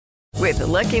With the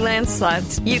Lucky Land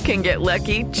Slots, you can get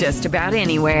lucky just about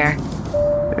anywhere.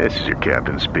 This is your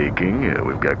captain speaking.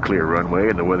 We've got clear runway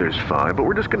and the weather's fine, but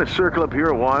we're just going to circle up here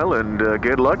a while and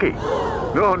get lucky.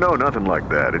 No, nothing like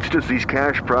that. It's just these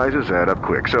cash prizes add up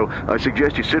quick. So I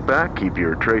suggest you sit back, keep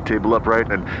your tray table upright,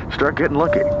 and start getting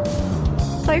lucky.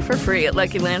 Play for free at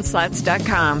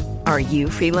LuckyLandSlots.com. Are you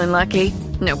feeling lucky?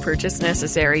 No purchase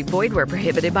necessary. Void where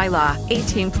prohibited by law.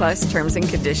 18+ terms and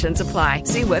conditions apply.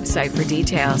 See website for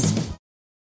details.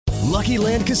 Lucky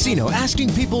Land Casino,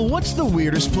 asking people, what's the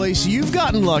weirdest place you've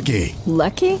gotten lucky?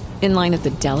 Lucky? In line at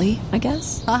the deli, I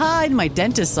guess? Aha, in my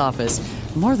dentist's office.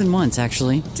 More than once,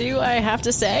 actually. Do I have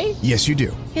to say? Yes, you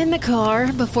do. In the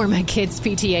car before my kids'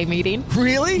 PTA meeting.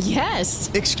 Really? Yes.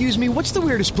 Excuse me, what's the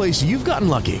weirdest place you've gotten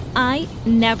lucky? I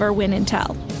never win and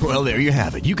tell. Well, there you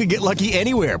have it. You can get lucky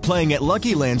anywhere, playing at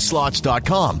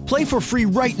LuckyLandSlots.com. Play for free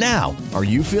right now. Are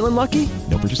you feeling lucky?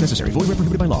 No purchase necessary. Void where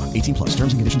prohibited by law. 18+.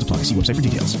 Terms and conditions apply. See website for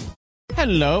details.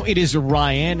 Hello, it is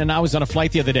Ryan, and I was on a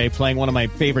flight the other day playing one of my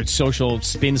favorite social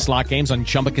spin slot games on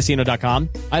ChumbaCasino.com.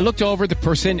 I looked over at the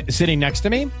person sitting next to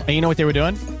me, and you know what they were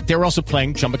doing? They were also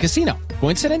playing Chumba Casino.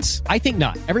 Coincidence? I think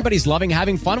not. Everybody's loving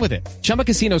having fun with it. Chumba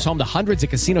Casino is home to hundreds of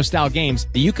casino-style games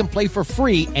that you can play for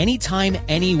free anytime,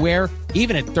 anywhere,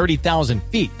 even at 30,000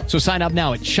 feet. So sign up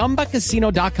now at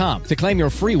ChumbaCasino.com to claim your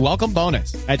free welcome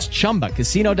bonus. That's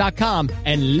ChumbaCasino.com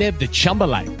and live the Chumba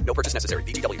life. No purchase necessary.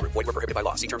 VGW. Void where prohibited by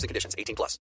law. See terms and conditions.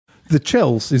 18+. The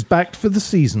Chels is backed for the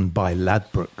season by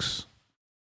Ladbrokes.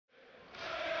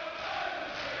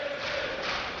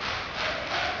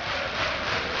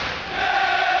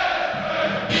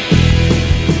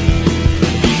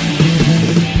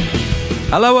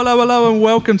 Hello, and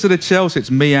welcome to the Chelsea.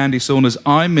 It's me, Andy Saunders.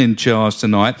 I'm in charge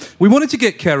tonight. We wanted to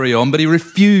get Kerry on, but he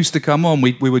refused to come on.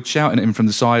 We were shouting at him from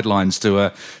the sidelines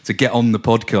to get on the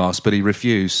podcast, but he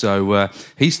refused. So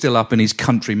he's still up in his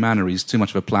country manner. He's too much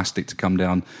of a plastic to come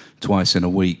down twice in a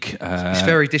week. It's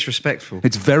very disrespectful.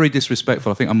 It's very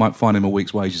disrespectful. I think I might fine him a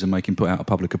week's wages and make him put out a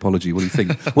public apology. What do you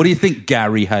think? What do you think,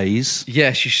 Gary Hayes?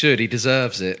 Yes, you should. He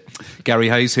deserves it. Gary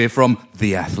Hayes here from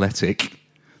The Athletic.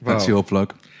 That's your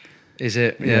plug. Is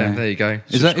it? Yeah, there you go.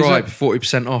 Is Subscribe, that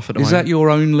 40% off at the moment. Is that your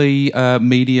only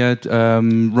media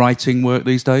writing work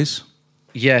these days?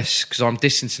 Yes, because I'm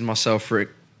distancing myself from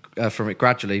it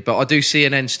gradually. But I do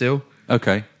CNN still.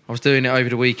 Okay. I was doing it over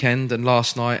the weekend and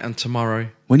last night and tomorrow.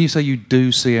 When you say you do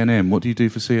CNN, what do you do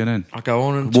for CNN? I go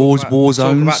on and talk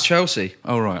about Chelsea.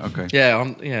 Oh, right, okay. Yeah,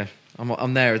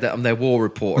 I'm their war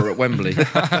reporter at Wembley.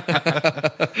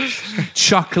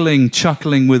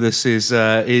 Chuckling with us is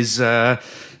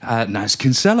Naz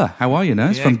Kinsella. How are you,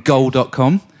 Naz? From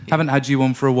goal.com. Haven't had you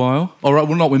on for a while. All right,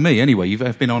 well, not with me anyway.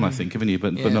 You've been on, I think, haven't you?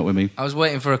 But not with me. I was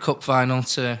waiting for a cup final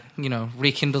to,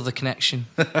 rekindle the connection.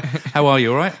 How are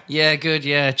you, all right? Yeah, good,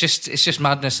 yeah. It's just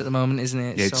madness at the moment, isn't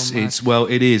it?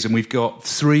 It is, and we've got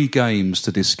 3 games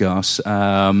to discuss.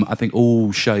 I think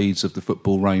all shades of the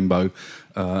football rainbow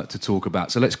to talk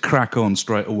about. So let's crack on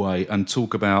straight away and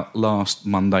talk about last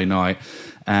Monday night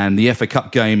and the FA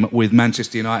Cup game with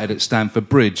Manchester United at Stamford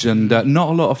Bridge, and not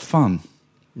a lot of fun.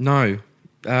 No.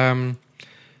 It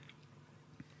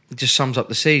just sums up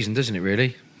the season, doesn't it,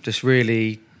 really? Just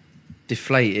really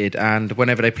deflated, and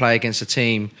whenever they play against a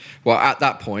team, well, at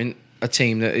that point, a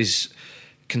team that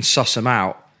can suss them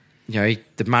out, the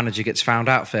manager gets found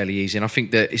out fairly easy, and I think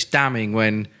that it's damning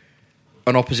when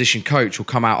an opposition coach will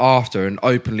come out after and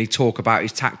openly talk about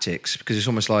his tactics, because it's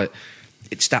almost like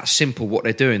it's that simple what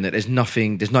they're doing, that there's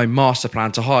no master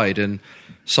plan to hide. And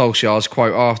Solskjaer's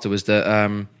quote after was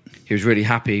that he was really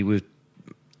happy with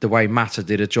the way Mata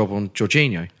did a job on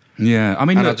Jorginho. Yeah, I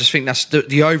mean, I just think that's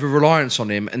the over-reliance on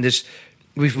him. And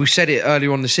we've said it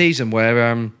earlier on in the season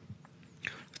where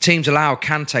teams allow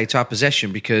Kante to have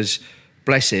possession because,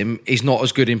 bless him, he's not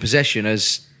as good in possession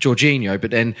as Jorginho.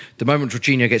 But then the moment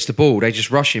Jorginho gets the ball, they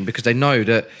just rush him because they know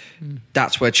that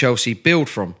that's where Chelsea build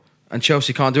from. And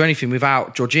Chelsea can't do anything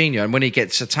without Jorginho. And when he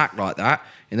gets attacked like that,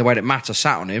 in the way that Mata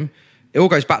sat on him, it all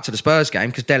goes back to the Spurs game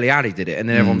because Dele Alli did it. And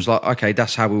then everyone was like, okay,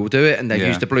 that's how we will do it. And they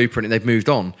used the blueprint and they've moved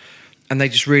on. And they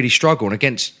just really struggle. And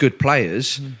against good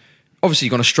players, obviously you're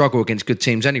going to struggle against good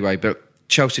teams anyway, but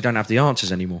Chelsea don't have the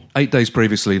answers anymore. 8 days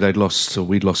previously, we'd lost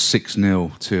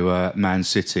 6-0 to Man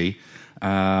City.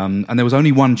 And there was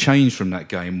only one change from that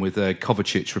game with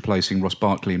Kovacic replacing Ross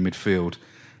Barkley in midfield.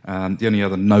 The only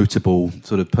other notable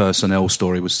sort of personnel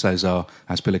story was Cesar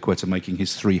Azpilicueta making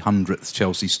his 300th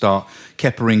Chelsea start.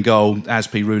 Kepa in goal,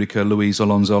 Azpi, Rudiger, Luis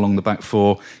Alonso along the back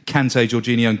four, Kante,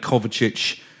 Jorginho and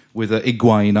Kovacic with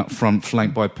Higuain up front,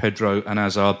 flanked by Pedro and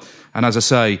Hazard. And as I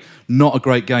say, not a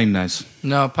great game, Nez.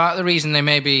 No, part of the reason they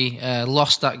maybe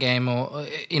lost that game, or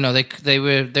they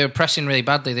were pressing really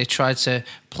badly. They tried to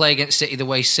play against City the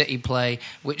way City play,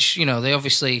 which they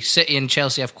obviously, City and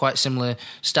Chelsea have quite similar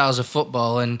styles of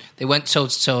football, and they went toe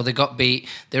to toe. They got beat.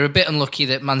 They were a bit unlucky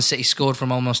that Man City scored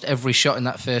from almost every shot in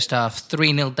that first half.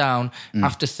 3-0 down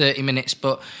after 30 minutes,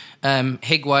 but.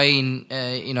 Higuain,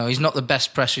 he's not the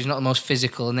best presser, he's not the most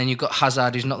physical, and then you've got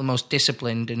Hazard, who's not the most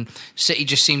disciplined, and City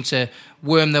just seemed to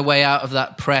worm their way out of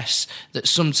that press that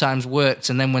sometimes worked,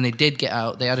 and then when they did get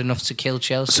out, they had enough to kill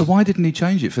Chelsea. So why didn't he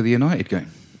change it for the United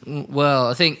game? Well,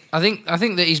 I think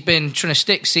that he's been trying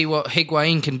to see what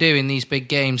Higuain can do in these big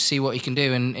games, see what he can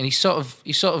do, and he's sort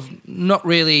of not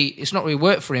really. It's not really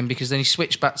worked for him, because then he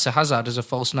switched back to Hazard as a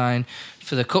false nine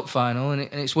for the cup final, and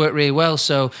it's worked really well.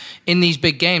 So in these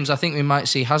big games, I think we might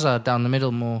see Hazard down the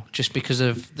middle more, just because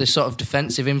of the sort of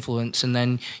defensive influence, and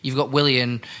then you've got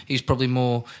Willian, who's probably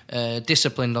more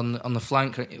disciplined on the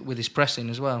flank with his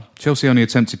pressing as well. Chelsea only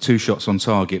attempted 2 shots on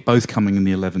target, both coming in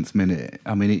the 11th minute.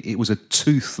 I mean, it was a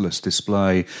toothless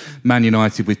display. Man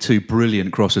United with 2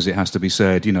 brilliant crosses, it has to be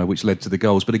said, which led to the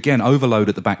goals. But again, overload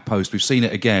at the back post. We've seen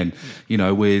it again,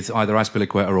 with either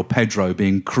Azpilicueta or Pedro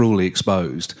being cruelly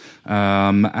exposed.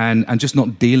 And just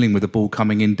not dealing with the ball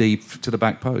coming in deep to the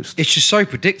back post. It's just so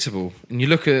predictable. And you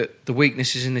look at the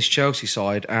weaknesses in this Chelsea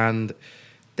side, and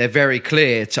they're very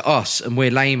clear to us, and we're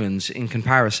layman's in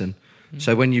comparison.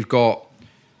 So when you've got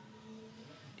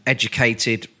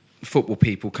educated football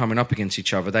people coming up against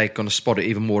each other, they're going to spot it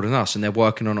even more than us, and they're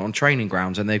working on it on training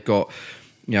grounds, and they've got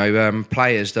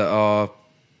players that are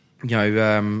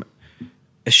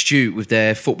astute with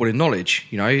their footballing knowledge,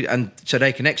 and so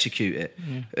they can execute it.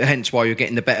 Hence why you're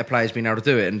getting the better players being able to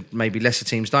do it, and maybe lesser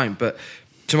teams don't. But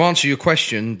to answer your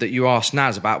question that you asked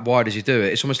Naz about why does he do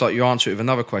it, it's almost like you answer it with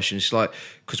another question. It's like,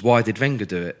 because why did Wenger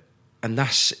do it? And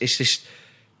it's this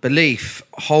belief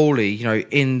wholly,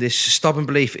 in this stubborn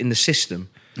belief in the system.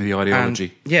 The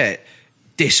ideology. And,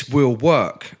 this will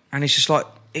work. And it's just like,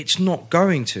 it's not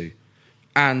going to.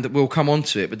 And we'll come on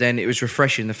to it, but then it was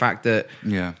refreshing the fact that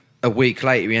a week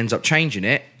later he ends up changing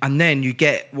it, and then you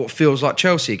get what feels like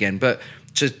Chelsea again. But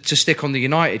to stick on the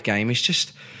United game, it's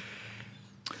just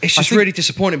really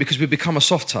disappointing, because we've become a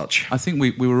soft touch. I think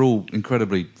we were all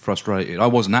incredibly frustrated. I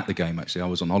wasn't at the game, actually. I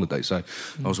was on holiday, so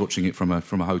I was watching it from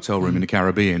a hotel room in the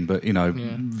Caribbean. But,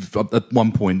 at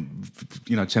one point,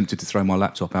 tempted to throw my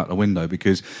laptop out the window,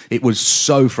 because it was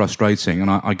so frustrating. And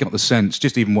I got the sense,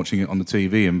 just even watching it on the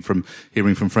TV and from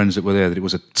hearing from friends that were there, that it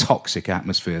was a toxic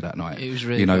atmosphere that night. It was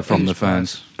really from the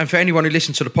fans. And for anyone who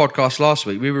listened to the podcast last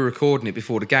week, we were recording it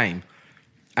before the game,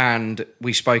 and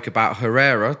we spoke about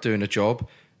Herrera doing a job,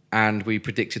 and we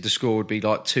predicted the score would be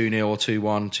like 2-0 or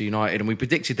 2-1 to United, and we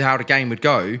predicted how the game would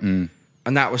go, and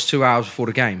that was 2 hours before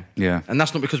the game. Yeah. And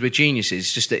that's not because we're geniuses,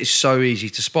 it's just that it's so easy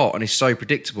to spot, and it's so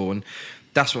predictable, and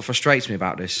that's what frustrates me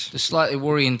about this. The slightly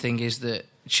worrying thing is that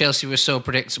Chelsea were so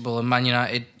predictable, and Man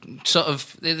United sort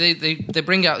of they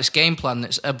bring out this game plan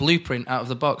that's a blueprint out of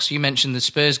the box. You mentioned the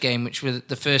Spurs game, which were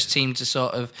the first team to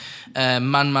sort of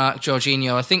man mark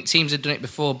Jorginho. I think teams had done it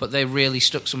before, but they really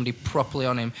stuck somebody properly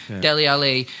on him. Dele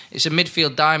Alli, it's a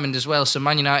midfield diamond as well. So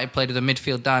Man United played with a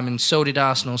midfield diamond. So did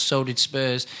Arsenal. So did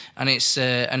Spurs. And it's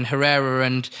and Herrera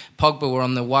and Pogba were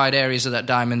on the wide areas of that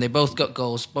diamond. They both got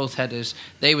goals, both headers.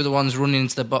 They were the ones running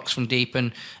into the box from deep,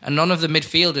 and none of the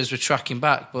midfielders were tracking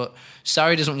back. But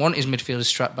Sarri doesn't want his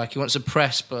midfielders tracked back. He wants a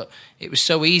press, but it was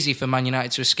so easy for Man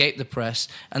United to escape the press,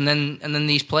 and then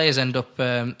these players end up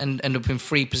in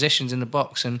free positions in the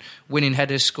box and winning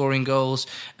headers, scoring goals.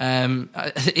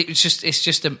 It was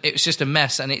just a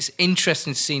mess, and it's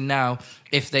interesting to see now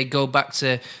if they go back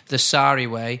to the Sarri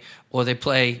way, or they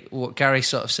play what Gary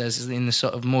sort of says is in the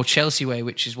sort of more Chelsea way,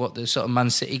 which is what the sort of Man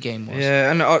City game was.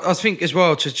 Yeah, and I think as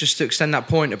well, to extend that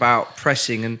point about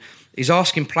pressing, and he's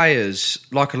asking players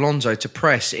like Alonso to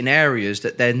press in areas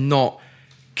that they're not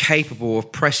capable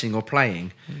of pressing or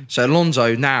playing. So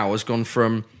Alonso now has gone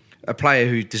from a player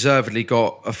who deservedly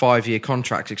got a 5-year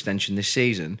contract extension this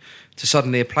season to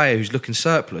suddenly a player who's looking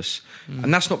surplus.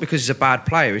 And that's not because he's a bad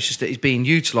player, it's just that he's being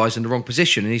utilised in the wrong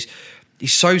position, and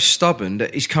he's so stubborn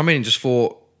that he's come in and just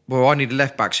thought, well, I need a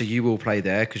left back, so you will play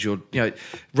there, because you're,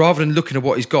 rather than looking at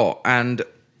what he's got. And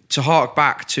to hark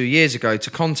back 2 years ago to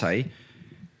Conte,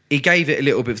 he gave it a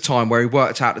little bit of time where he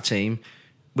worked out the team.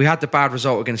 We had the bad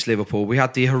result against Liverpool. We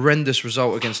had the horrendous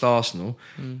result against Arsenal.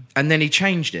 And then he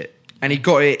changed it. and he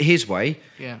got it his way.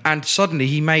 Yeah. And suddenly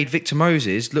he made Victor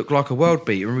Moses look like a world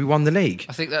beater, and we won the league.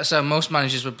 I think that's how most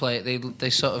managers would play it. They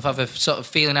sort of have a sort of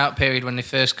feeling out period when they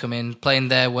first come in, playing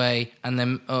their way, and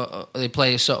then they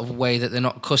play a sort of way that they're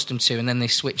not accustomed to, and then they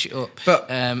switch it up.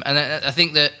 And I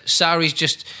think that Sarri's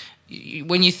just...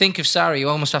 When you think of Sarri, you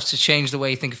almost have to change the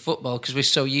way you think of football, because we're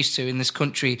so used to, in this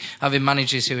country, having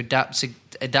managers who adapt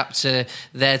to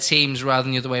their teams rather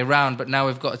than the other way around. But now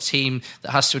we've got a team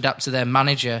that has to adapt to their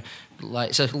manager.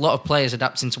 So a lot of players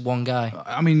adapting to one guy.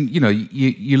 I mean,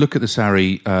 you look at the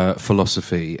Sarri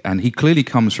philosophy, and he clearly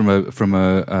comes from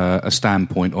a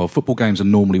standpoint of football games are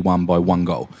normally won by one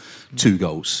goal. 2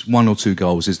 goals. 1 or 2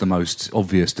 goals is the most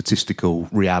obvious statistical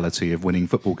reality of winning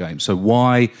football games. So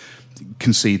why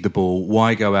concede the ball?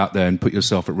 Why go out there and put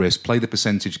yourself at risk? Play the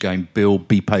percentage game, build,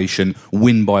 be patient,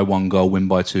 win by 1 goal, win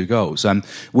by 2 goals. And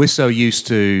we're so used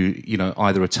to,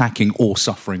 either attacking or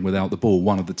suffering without the ball,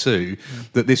 one of the two,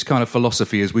 that this kind of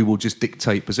philosophy is we will just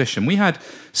dictate possession. We had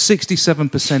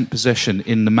 67% possession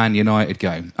in the Man United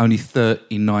game, only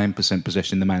 39%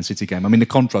 possession in the Man City game. I mean, the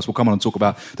contrast, we'll come on and talk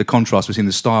about the contrast between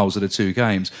the styles of the two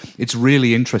games. It's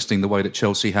really interesting the way that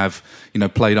Chelsea have,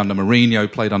 played under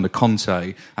Mourinho, played under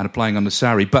Conte, and are playing under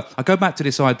Sarri. But I go back to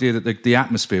this idea that the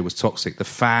atmosphere was toxic. The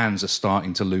fans are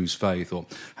starting to lose faith or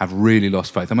have really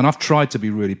lost faith. I mean, I've tried to be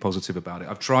really positive about it.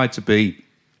 I've tried to be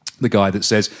the guy that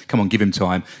says, come on, give him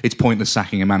time. It's pointless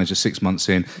sacking a manager 6 months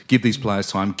in. Give these players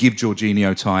time. Give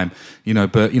Jorginho time.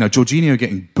 But Jorginho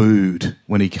getting booed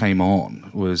when he came on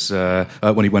was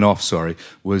when he went off. Sorry,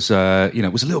 was a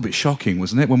little bit shocking,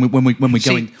 wasn't it? When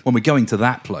we're going to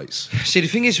that place. See, the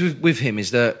thing is with him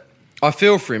is that I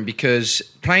feel for him because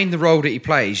playing the role that he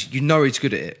plays, he's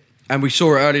good at it, and we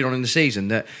saw it earlier on in the season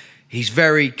that he's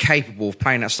very capable of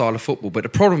playing that style of football. But the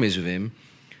problem is with him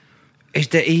is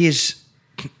that he is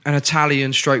an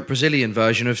Italian/Brazilian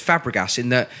version of Fabregas, in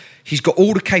that he's got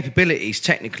all the capabilities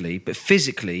technically, but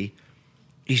physically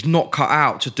he's not cut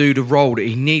out to do the role that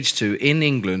he needs to in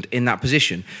England in that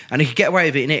position. And he could get away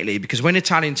with it in Italy because when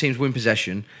Italian teams win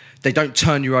possession, they don't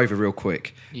turn you over real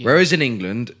quick. Yeah. Whereas in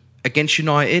England, against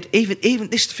United, even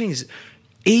this thing is,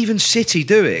 even City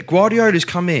do it. Guardiola's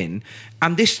come in,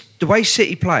 and the way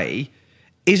City play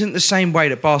isn't the same way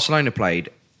that Barcelona played,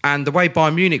 and the way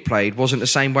Bayern Munich played wasn't the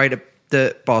same way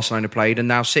that Barcelona played, and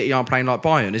now City aren't playing like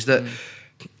Bayern. Is that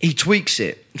he tweaks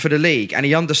it for the league, and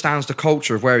he understands the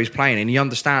culture of where he's playing, and he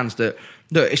understands that,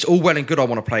 look, it's all well and good I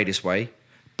want to play this way,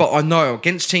 but I know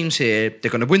against teams here, they're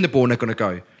going to win the ball and they're going to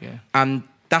go. Yeah. And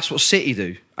that's what City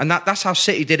do. And that's how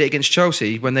City did it against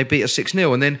Chelsea when they beat us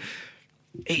 6-0. And then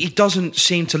he doesn't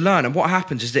seem to learn. And what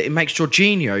happens is that it makes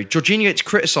Jorginho gets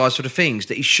criticised for the things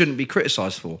that he shouldn't be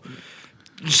criticised for.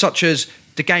 Such as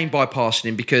the game bypassing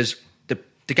him because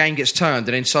the game gets turned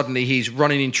and then suddenly he's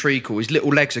running in treacle, his little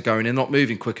legs are going and not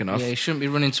moving quick enough. Yeah, he shouldn't be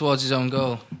running towards his own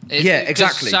goal.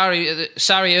 Exactly.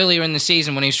 Sarri earlier in the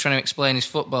season when he was trying to explain his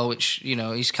football, which,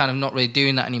 he's kind of not really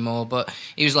doing that anymore, but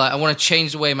he was like, I want to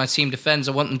change the way my team defends.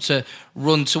 I want them to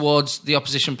run towards the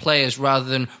opposition players rather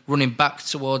than running back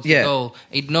towards the goal.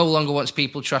 He no longer wants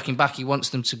people tracking back. He wants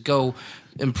them to go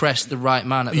and press the right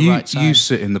man at the right time. You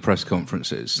sit in the press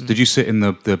conferences. Did you sit in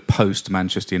the post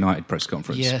Manchester United press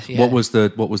conference? Yeah. What was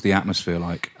the atmosphere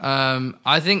like?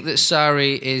 I think that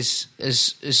Sarri is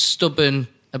as stubborn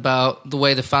about the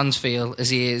way the fans feel as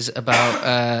he is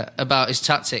about his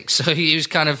tactics. So he was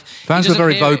kind of... Fans were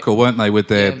very vocal, weren't they, with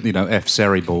their, F.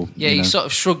 Sarri ball. Yeah, he sort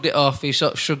of shrugged it off.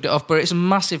 But it's a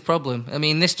massive problem. I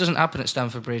mean, this doesn't happen at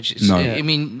Stamford Bridge. No. I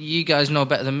mean, you guys know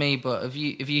better than me, but have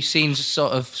you seen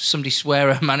sort of somebody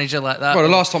swear at a manager like that? Well,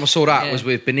 the last time I saw that was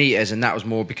with Benitez, and that was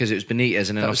more because it was Benitez,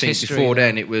 and then I think before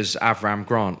then it was Avram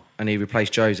Grant, and he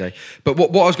replaced Jose. But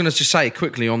what I was going to just say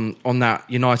quickly on that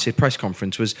United press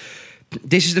conference was...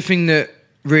 This is the thing that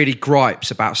really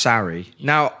gripes about Sarri.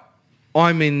 Now,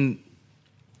 this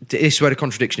is where the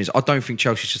contradiction is. I don't think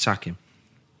Chelsea should sack him.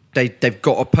 They've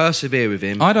got to persevere with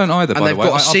him. I don't either, by the way.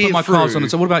 I'll put my cards on it.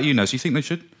 So what about you, Ness? You think they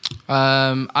should?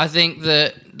 I think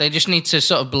that they just need to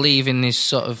sort of believe in this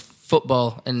sort of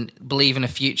football and believe in a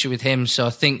future with him. So I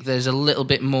think there's a little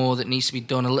bit more that needs to be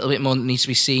done, a little bit more that needs to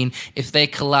be seen. If they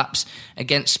collapse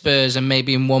against Spurs and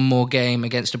maybe in one more game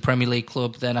against a Premier League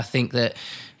club, then I think that...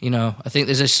 I think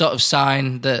there's a sort of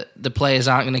sign that the players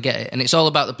aren't going to get it. And it's all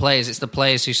about the players. It's the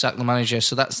players who sack the manager.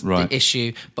 So that's the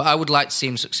issue. But I would like to see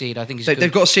him succeed. I think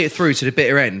they've got to see it through to the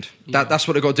bitter end. Yeah. That's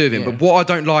what they've got to do with him. Yeah. But what I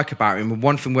don't like about him, and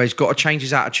one thing where he's got to change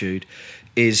his attitude,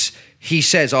 is he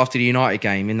says after the United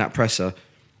game in that presser,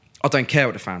 I don't care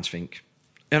what the fans think.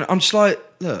 And I'm just like,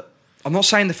 look, I'm not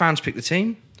saying the fans pick the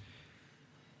team,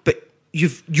 but the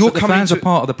fans are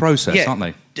part of the process, aren't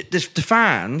they? The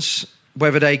fans...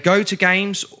 Whether they go to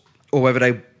games or whether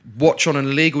they watch on an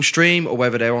illegal stream, or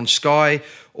whether they're on Sky,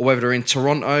 or whether they're in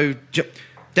Toronto,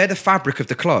 they're the fabric of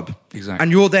the club. Exactly.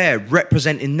 And you're there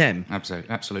representing them.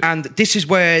 Absolutely. And this is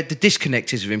where the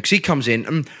disconnect is with him, because he comes in,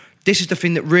 and this is the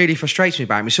thing that really frustrates me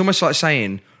about him. It's almost like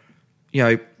saying,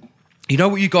 you know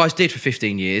what you guys did for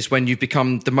 15 years when you've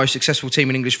become the most successful team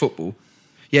in English football?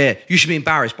 Yeah, you should be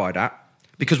embarrassed by that.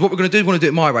 Because what we're going to do is want to do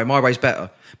it my way. My way's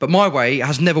better. But my way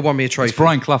has never won me a trophy. It's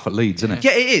Brian Clough at Leeds, isn't it?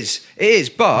 Yeah, it is. It is.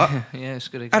 But yeah, it's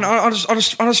good. And I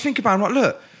just think about it. I'm like,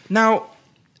 look, now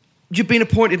you've been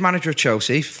appointed manager of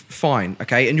Chelsea, fine,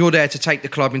 okay, and you're there to take the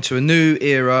club into a new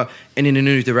era and in a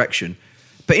new direction.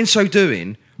 But in so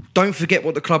doing, don't forget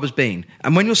what the club has been.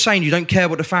 And when you're saying you don't care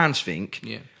what the fans think,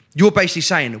 you're basically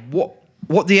saying,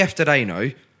 what the F do they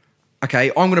know? Okay,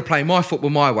 I'm going to play my football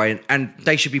my way, and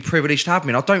they should be privileged to have me.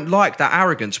 And I don't like that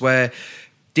arrogance, where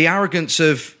the arrogance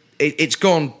of... It's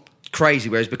gone crazy,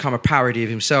 where it's become a parody of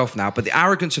himself now. But the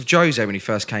arrogance of Jose when he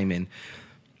first came in,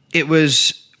 it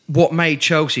was what made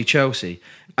Chelsea Chelsea.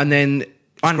 And then...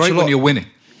 It's great when you're winning.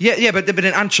 Yeah, but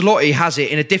then Ancelotti has it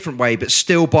in a different way, but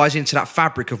still buys into that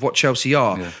fabric of what Chelsea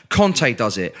are. Yeah. Conte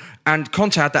does it. And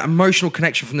Conte had that emotional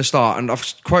connection from the start, and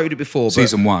I've quoted it before.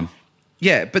 Season 1.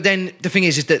 Yeah, but then the thing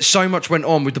is that so much went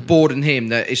on with the board and him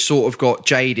that it sort of got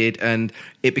jaded and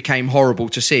it became horrible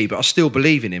to see. But I still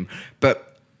believe in him. And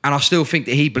I still think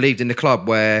that he believed in the club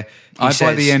where by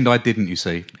the end, I didn't, you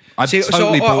see. I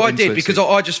did, because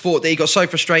I just thought that he got so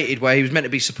frustrated where he was meant to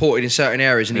be supported in certain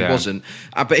areas and he wasn't.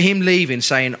 But him leaving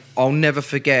saying, I'll never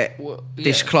forget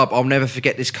this club, I'll never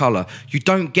forget this colour. You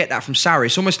don't get that from Sarri.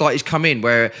 It's almost like he's come in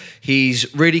where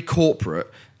he's really corporate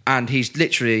and he's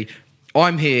literally...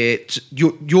 I'm here.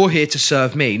 You're here to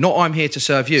serve me, not I'm here to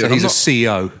serve you. So he's a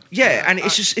CEO. Yeah, and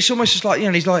it's almost just like,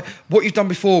 he's like, what you've done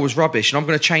before was rubbish, and I'm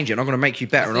going to change it, and I'm going to make you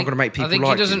better, and I'm going to make people like you. I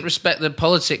think he doesn't respect the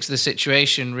politics of the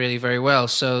situation really very well.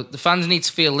 So the fans need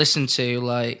to feel listened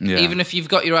to. Even if you've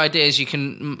got your ideas, you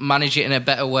can manage it in a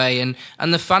better way.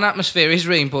 And the fan atmosphere is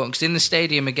really important, because in the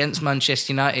stadium against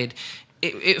Manchester United,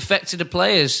 it affected the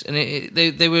players, and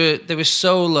they were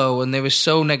so low and they were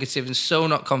so negative and so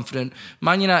not confident.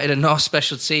 Man United are not a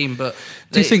special team, but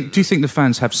do you think the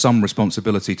fans have some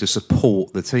responsibility to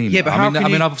support the team? Yeah, but I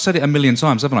mean, I've said it a million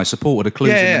times, haven't I? Support with a clue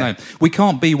in the name. We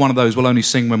can't be one of those "we'll only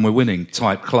sing when we're winning"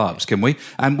 type clubs, can we?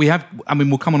 And we have. I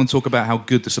mean, we'll come on and talk about how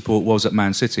good the support was at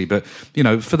Man City, but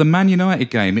for the Man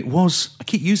United game, it was. I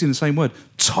keep using the same word,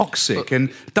 toxic,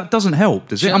 and that doesn't help,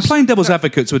 does it? I'm playing devil's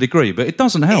advocate to a degree, but it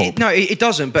doesn't help. It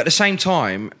doesn't, but at the same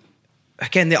time,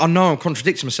 again, I know I'm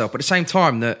contradicting myself, but at the same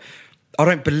time that I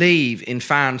don't believe in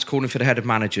fans calling for the head of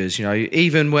managers.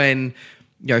 Even when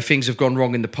things have gone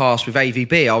wrong in the past with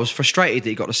AVB, I was frustrated that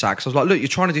he got the sack. So I was like, look, you're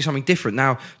trying to do something different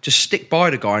now. Just stick by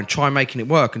the guy and try making it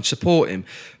work and support him.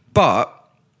 But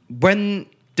when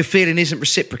the feeling isn't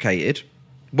reciprocated,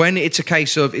 when it's a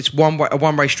case of it's a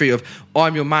one-way street of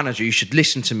I'm your manager, you should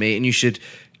listen to me and you should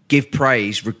give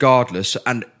praise regardless,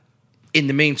 and in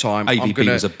the meantime, AVB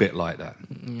was a bit like that.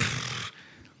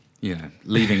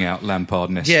 Leaving out Lampard,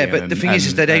 Messi. Yeah, but the thing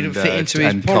is that they don't fit into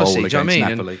his policy. Do you know what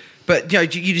I mean? But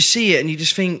you just see it and you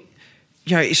just think,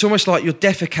 it's almost like you're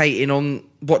defecating on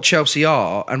what Chelsea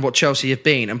are and what Chelsea have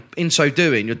been, and in so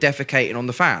doing, you're defecating on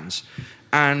the fans.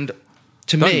 And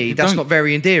to me, that's not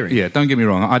very endearing. Yeah, don't get me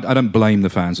wrong. I don't blame the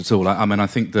fans at all. I mean, I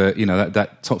think that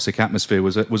that toxic atmosphere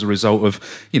was a result of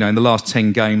in the last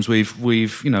 10 games we've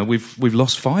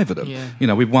lost 5 of them.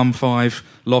 Yeah. We've won 5,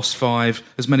 lost 5,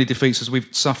 as many defeats as we've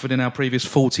suffered in our previous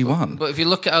 41. But if you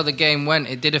look at how the game went,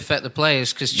 it did affect the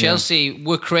players, because Chelsea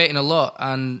were creating a lot,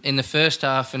 and in the first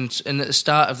half and at the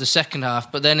start of the second half.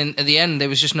 But then at the end, there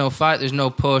was just no fight. There was no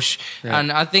push,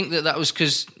 and I think that was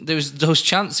because there was those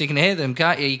chants. You can hear them,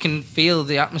 can't you? You can feel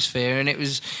the atmosphere, and it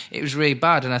was really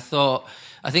bad. And I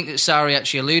think that Sarri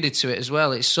actually alluded to it as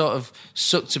well. It sort of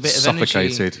sucked a bit of energy.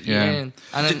 Suffocated, yeah.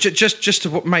 And just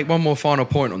to make one more final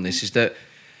point on this is that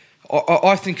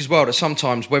I think as well that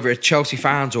sometimes, whether it's Chelsea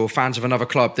fans or fans of another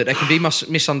club, that they can be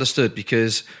misunderstood,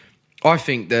 because I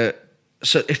think that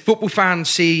if football fans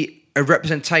see a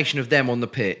representation of them on the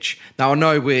pitch, now I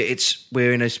know we're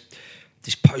in this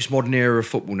postmodern era of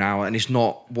football now, and it's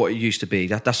not what it used to be.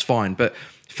 That's fine, but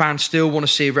fans still want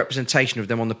to see a representation of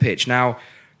them on the pitch. Now,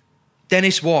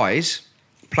 Dennis Wise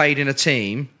played in a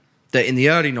team that in the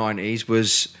early 90s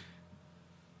was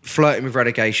flirting with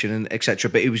relegation and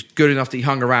etc., but he was good enough that he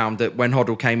hung around that when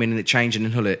Hoddle came in and it changed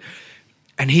and Hull it.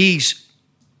 And he's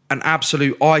an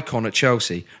absolute icon at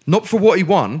Chelsea. Not for what he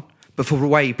won, but for the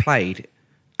way he played.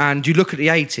 And you look at the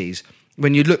 80s,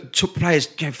 when you took players,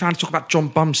 fans talk about John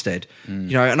Bumstead,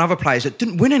 and other players that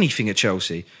didn't win anything at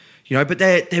Chelsea. but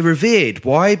they're revered.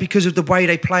 Why? Because of the way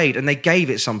they played, and they gave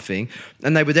it something,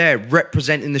 and they were there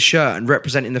representing the shirt and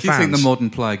representing the fans. Do you think the modern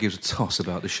player gives a toss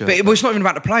about the shirt? But it's not even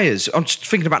about the players. I'm just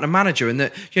thinking about the manager, and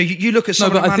that you look at some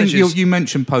of the managers. I think you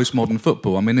mentioned postmodern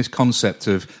football. I mean, this concept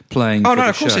of playing. Oh for no, the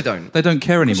of course shirt, they don't. They don't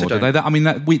care anymore, do they? I mean,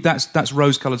 that's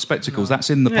rose-coloured spectacles. No. That's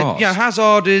in the past.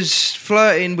 Hazard is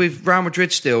flirting with Real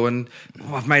Madrid still, and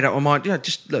I've made up my mind.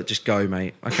 Just go,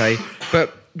 mate. Okay,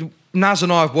 but. Naz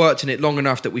and I have worked in it long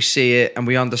enough that we see it and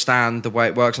we understand the way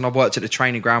it works. And I've worked at the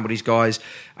training ground with these guys,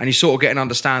 and you sort of get an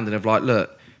understanding of like,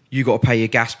 look, you got to pay your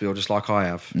gas bill just like I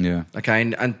have. Yeah. Okay.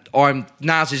 And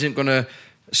Naz isn't going to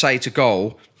say to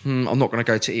Goal, I'm not going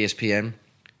to go to ESPN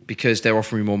because they're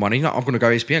offering me more money. No, I'm going to go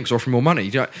ESPN because they're offering more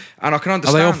money. And I can understand.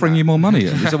 Are they offering you more money?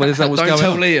 Is that what's Don't going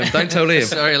tell on? Liam. Don't tell Liam.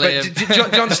 Sorry,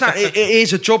 Liam. Do you understand? It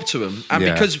is a job to them, and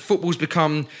because football's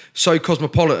become so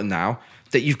cosmopolitan now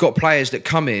that you've got players that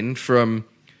come in from.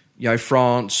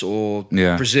 France or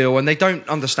Brazil, and they don't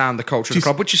understand the culture of the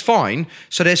club, which is fine.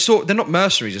 So they're not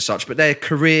mercenaries as such, but they're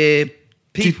career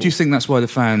people. Do you think that's why the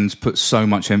fans put so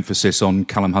much emphasis on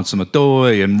Callum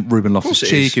Hudson-Odoi and Ruben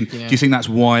Loftus-Cheek? And do you think that's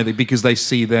why? Because they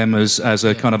see them as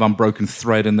a kind of unbroken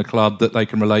thread in the club that they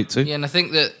can relate to? Yeah, and I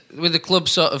think that with the club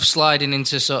sort of sliding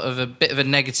into sort of a bit of a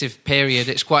negative period,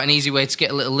 it's quite an easy way to get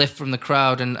a little lift from the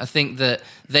crowd, and I think that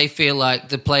they feel like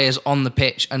the players on the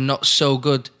pitch are not so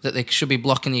good that they should be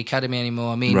blocking the academy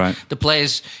anymore. I mean, the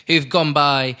players who've gone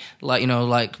by, like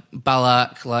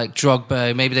Ballack, like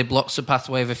Drogba, maybe they blocked the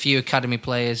pathway of a few academy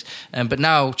players, but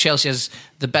now Chelsea has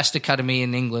the best academy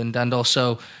in England, and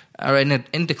also are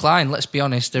in decline, let's be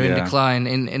honest. They're in decline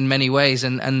in many ways,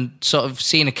 and sort of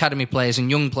seeing academy players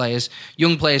and young players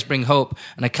bring hope,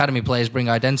 and academy players bring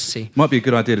identity. Might be a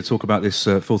good idea to talk about this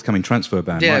forthcoming transfer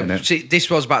ban, mightn't it? See, this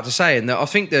was I was about to say, and I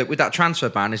think that with that transfer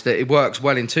ban is that it works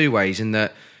well in two ways, in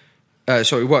that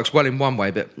it works well in one way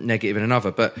but negative in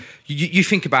another. But you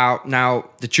think about now,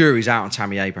 the jury's out on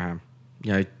Tammy Abraham.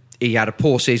 He had a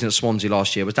poor season at Swansea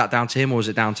last year. Was that down to him, or was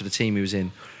it down to the team he was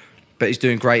in? But he's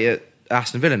doing great at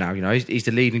Aston Villa now. He's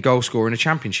the leading goal scorer in the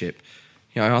Championship.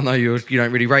 I know you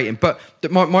don't really rate him, but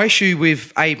my issue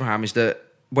with Abraham is that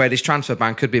where this transfer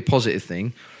ban could be a positive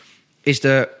thing is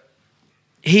that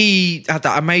he had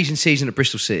that amazing season at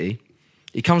Bristol City.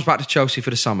 He comes back to Chelsea for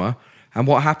the summer, and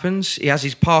what happens? He has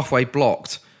his pathway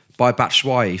blocked by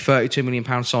Batshuayi, £32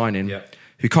 million signing,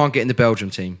 who can't get in the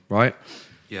Belgium team, right?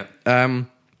 Yeah. And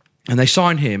they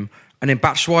sign him, and then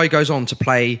Batshuayi goes on to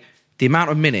play the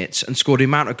amount of minutes and score the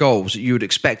amount of goals that you would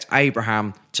expect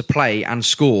Abraham to play and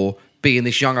score, being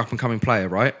this young up-and-coming player,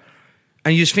 right?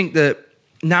 And you just think that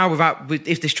now,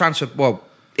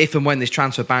 if and when this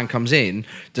transfer ban comes in,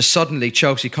 that suddenly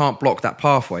Chelsea can't block that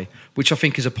pathway, which I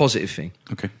think is a positive thing.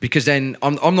 Okay. Because then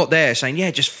I'm not there saying,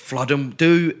 just flood them,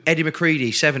 do Eddie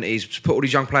McCready, 70s, put all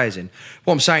these young players in.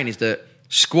 What I'm saying is that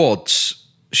squads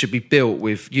should be built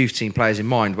with youth team players in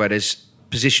mind, where there's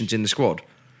positions in the squad.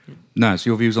 Naz,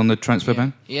 your views on the transfer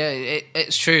ban? Yeah,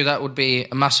 it's true. That would be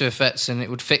a massive effect, and it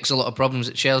would fix a lot of problems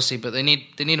at Chelsea. But they need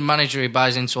a manager who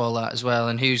buys into all that as well,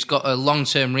 and who's got a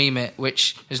long-term remit,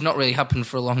 which has not really happened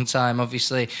for a long time.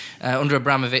 Obviously, under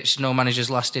Abramovich, no manager's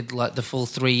lasted like the full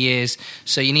 3 years.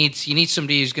 So you need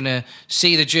somebody who's going to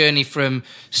see the journey from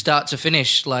start to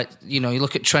finish. Like you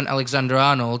look at Trent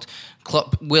Alexander-Arnold.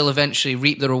 Klopp will eventually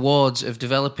reap the rewards of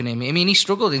developing him. I mean, he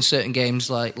struggled in certain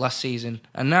games like last season,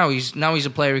 and now he's a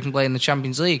player who can play in the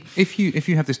Champions League. If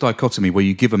you have this dichotomy where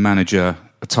you give a manager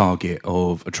a target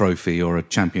of a trophy or a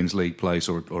Champions League place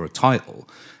or a title,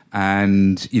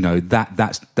 and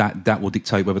that will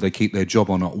dictate whether they keep their job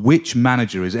or not. Which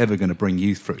manager is ever going to bring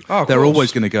youth through? They're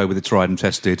always going to go with the tried and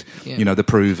tested, the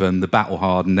proven, the battle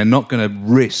hardened. They're not going to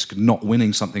risk not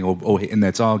winning something or hitting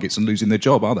their targets and losing their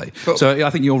job, are they? So I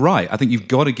think you're right. I think you've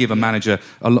got to give a manager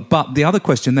a lot. But the other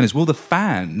question then is, will the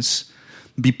fans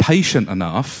be patient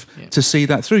enough to see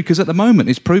that through? Because at the moment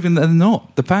it's proving that they're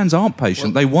not. The fans aren't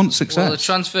patient. They want success. Well, the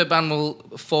transfer ban will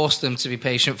force them to be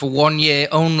patient for 1 year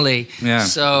only. Yeah.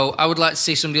 So I would like to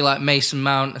see somebody like Mason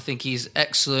Mount. I think he's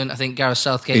excellent. I think Gareth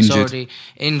Southgate's already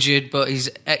injured, but he's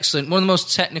excellent. One of the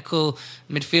most technical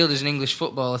midfielders in English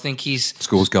football. I think he's...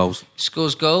 Scores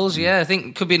goals, yeah. I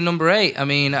think could be number 8. I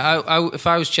mean, if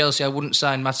I was Chelsea, I wouldn't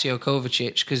sign Mateo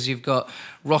Kovacic, because you've got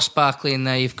Ross Barkley in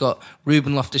there, you've got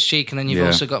Ruben Loftus-Cheek, and then you've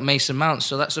also got Mason Mount.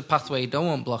 So that's a pathway you don't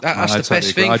want blocked. That's the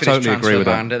best thing for this transfer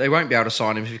ban, that they won't be able to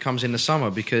sign him if he comes in the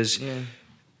summer, because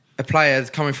a player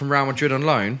coming from Real Madrid on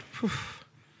loan...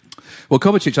 Well,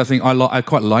 Kovacic, I think I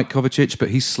quite like Kovacic, but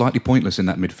he's slightly pointless in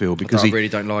that midfield because I really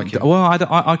don't like him. Well,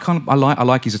 I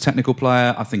like he's a technical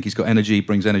player. I think he's got energy,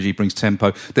 brings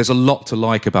tempo. There's a lot to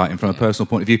like about him from a personal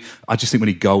point of view. I just think we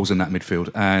need goals in that midfield,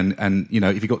 and you know,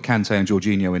 if you've got Kante and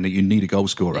Jorginho in it, you need a goal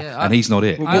scorer, and he's not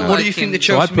it. What do you think the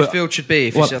Chelsea midfield should be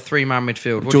if it's a three-man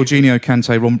midfield? Jorginho,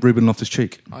 Kante, Ruben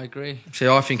Loftus-Cheek. I agree. See,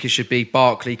 I think it should be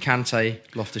Barkley, Kante,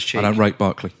 Loftus-Cheek. I don't rate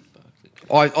Barkley.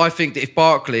 I think that if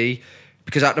Barkley,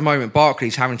 because at the moment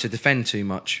Barkley's having to defend too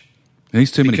much. He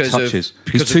needs too many touches.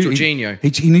 Because of Jorginho.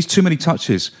 He needs too many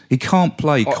touches. He can't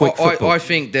play quick football. I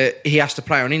think that he has to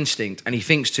play on instinct, and he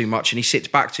thinks too much, and he sits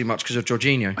back too much because of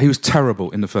Jorginho. He was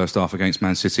terrible in the first half against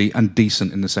Man City and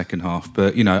decent in the second half.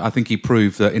 But, you know, I think he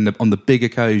proved that on the big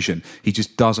occasion, he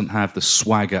just doesn't have the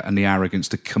swagger and the arrogance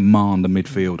to command the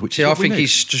midfield. Which I think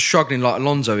he's just struggling like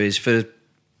Alonso is for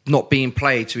not being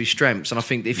played to his strengths. And I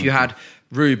think that if you had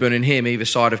Ruben and him either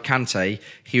side of Kante,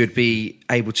 he would be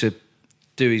able to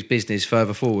do his business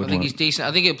further forward. I think he's decent.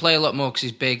 I think he'll play a lot more because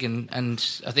he's big, and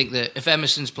I think that if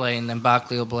Emerson's playing, then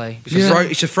Barkley will play.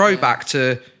 It's a throwback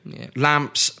to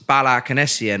Lamps, Ballack and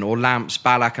Essien, or Lamps,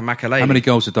 Ballack and Makelele. How many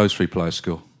goals did those three players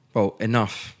score? Well,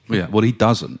 enough. Yeah, well, he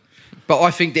doesn't. But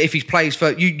I think that if he plays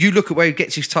for you look at where he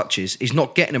gets his touches, he's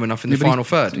not getting them enough in the final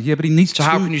third. Yeah, but he needs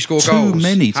how can you score goals? Too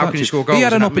many touches. How can you score goals? He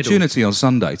had an opportunity on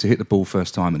Sunday to hit the ball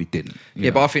first time and he didn't.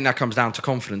 Yeah, but I think that comes down to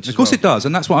confidence. Of course it does,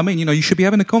 and that's what I mean. You know, you should be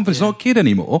having the confidence. He's not a kid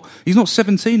anymore. He's not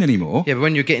 17 anymore. Yeah, but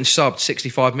when you're getting subbed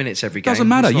 65 minutes every game, doesn't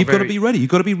matter. You've got to be ready. You've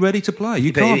got to be ready to play.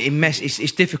 You can't.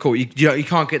 It's difficult. You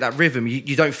can't get that rhythm.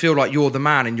 You don't feel like you're the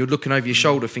man, and you're looking over your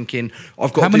shoulder thinking,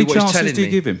 "I've got to do what he's telling me." How many chances do you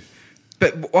give him?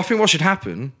 But I think what should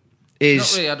happen.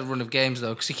 He's not really had a run of games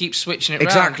though, because he keeps switching it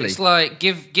exactly. It's like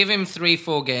give him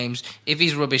 3-4 games. If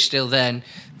he's rubbish still, then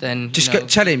just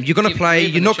tell him you're going to play.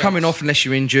 You're not coming off unless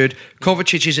you're injured.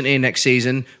 Kovacic isn't here next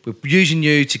season. We're using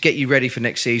you to get you ready for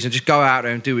next season. Just go out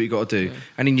there and do what you got to do,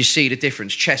 and then you see the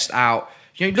difference. Chest out.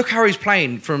 You know, look how he's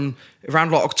playing from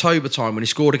around like October time when he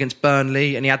scored against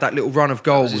Burnley and he had that little run of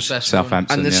goals.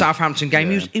 Southampton, and the Southampton game,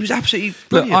 he was absolutely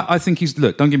brilliant. Look, I think he's.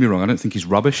 Look, don't get me wrong. I don't think he's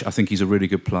rubbish. I think he's a really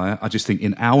good player. I just think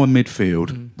in our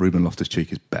midfield, Ruben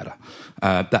Loftus-Cheek is better.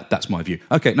 That's my view.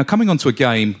 Okay, now coming on to a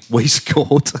game where he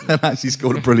scored and actually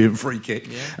scored a brilliant free kick.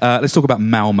 Let's talk about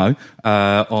Malmo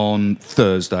on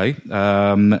Thursday.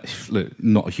 Look,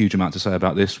 not a huge amount to say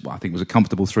about this. I think it was a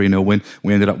comfortable 3-0 win.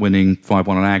 We ended up winning 5-1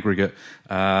 on aggregate.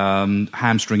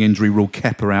 Hamstring injury ruled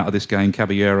Kepa out of this game.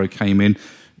 Caballero came in,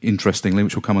 interestingly,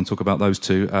 which we'll come and talk about those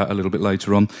two a little bit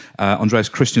later on. Andreas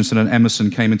Christensen and Emerson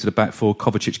came into the back four.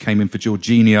 Kovacic came in for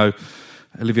Jorginho.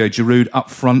 Olivier Giroud up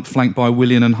front, flanked by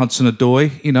Willian and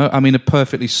Hudson-Odoi. You know, I mean, a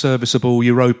perfectly serviceable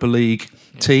Europa League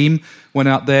team. Went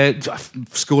out there,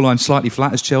 scoreline slightly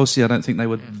flat as Chelsea. I don't think they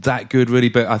were that good, really,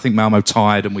 but I think Malmo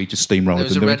tired and we just steamrolled them. There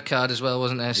was a red card as well,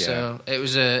 wasn't there? Yeah. So it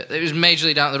was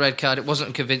majorly down to the red card. It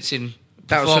wasn't convincing.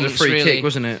 That was for the free kick,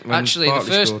 wasn't it? Actually,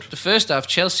 the first half,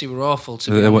 Chelsea were awful.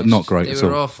 They were not great. They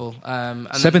were awful.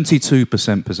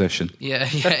 72% possession.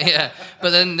 Yeah.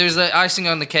 But then there's the icing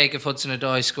on the cake of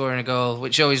Hudson-Odoi scoring a goal,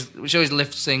 which always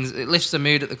lifts things. It lifts the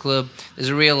mood at the club. There's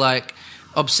a real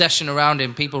obsession around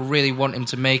him. People really want him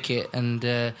to make it, and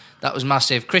that was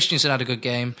massive. Christensen had a good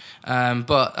game,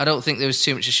 but I don't think there was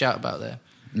too much to shout about there.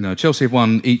 No, Chelsea have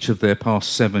won each of their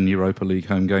past 7 Europa League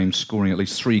home games, scoring at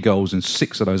least 3 goals in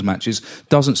 6 of those matches.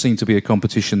 Doesn't seem to be a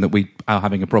competition that we are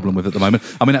having a problem with at the moment.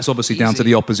 I mean, that's obviously down to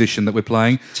the opposition that we're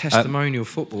playing. Testimonial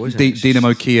football, isn't it?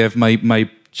 Dynamo Kiev may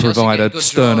provide a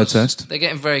sterner test. They're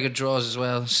getting very good draws as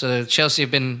well. So Chelsea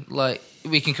have been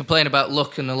we can complain about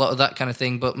luck and a lot of that kind of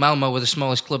thing, but Malmo were the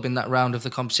smallest club in that round of the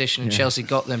competition, and Chelsea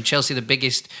got them. Chelsea, the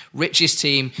biggest, richest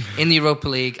team in the Europa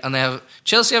League, and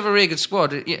Chelsea have a really good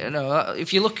squad. You know,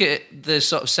 if you look at the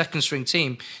sort of second string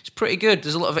team, it's pretty good.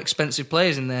 There's a lot of expensive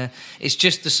players in there. It's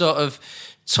just the sort of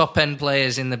top end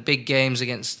players in the big games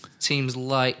against teams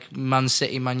like Man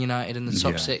City, Man United, and the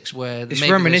top 6 where it's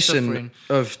reminiscent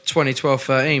of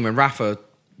 2012-13 when Rafa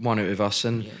won it with us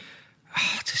and.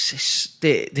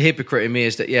 The hypocrite in me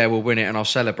is that we'll win it and I'll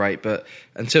celebrate, but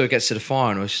until it gets to the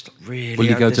final, it's really. Will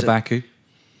you go to Baku?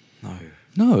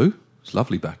 No, it's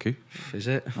lovely Baku. Is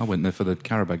it? I went there for the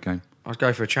Karabag game. I'd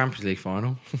go for a Champions League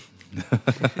final.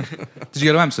 Did you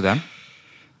go to Amsterdam?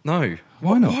 No.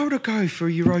 Why not? Why would I go for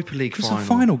a Europa League final? It's a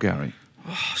final, Gary.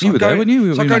 You were there, weren't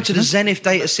you? I'm going to the Zenith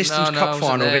Data Systems Cup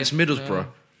final against Middlesbrough.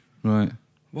 Right.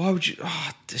 Why would you?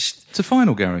 It's a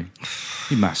final, Gary.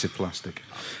 You massive plastic.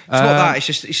 It's not that. It's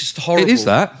just horrible. It is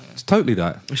that. It's totally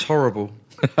that. It's horrible.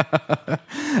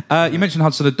 You mentioned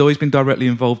Hudson-Odoi. He's been directly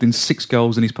involved in 6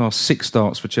 goals in his past 6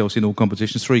 starts for Chelsea in all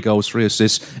competitions. 3 goals, 3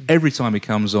 assists. Every time he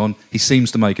comes on, he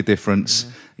seems to make a difference.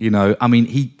 You know, I mean,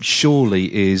 he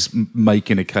surely is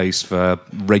making a case for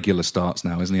regular starts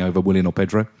now, isn't he, over Willian or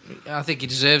Pedro? I think he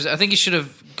deserves it. I think he should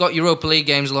have got Europa League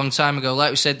games a long time ago. Like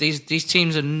we said, these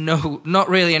teams are not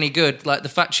really any good. Like, the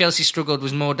fact Chelsea struggled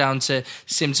was more down to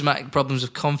symptomatic problems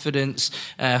of confidence.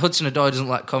 Hudson-Odoi doesn't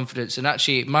lack confidence, and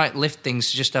actually it might lift things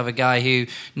to just have a guy who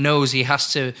knows he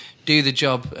has to do the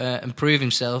job and prove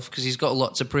himself, because he's got a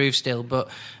lot to prove still. But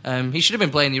he should have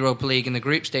been playing the Europa League in the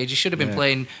group stage. He should have been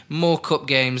playing more cup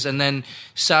games, and then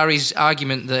Sarri's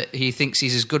argument that he thinks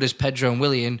he's as good as Pedro and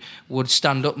Willian would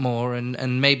stand up more,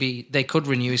 and maybe they could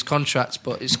renew his contract.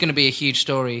 But it's going to be a huge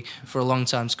story for a long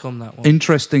time to come, that one.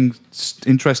 Interesting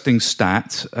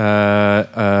stat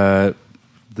that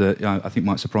I think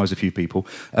might surprise a few people.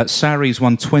 Sarri's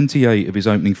won 28 of his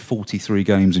opening 43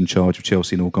 games in charge of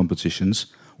Chelsea in all competitions.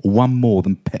 One more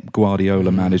than Pep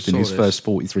Guardiola managed in his first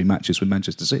 43 matches with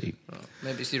Manchester City. Well,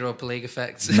 maybe it's the Europa League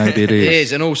effect. Maybe it is. It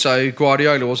is, and also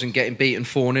Guardiola wasn't getting beaten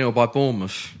 4-0 by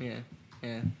Bournemouth.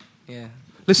 Yeah.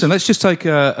 Listen, let's just take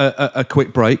a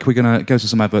quick break. We're going to go to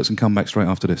some adverts and come back straight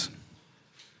after this.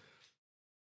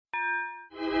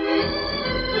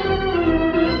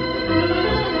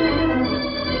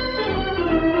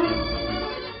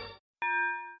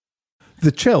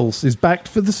 The Chels is backed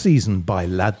for the season by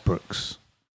Ladbrokes.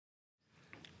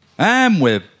 And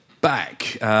we're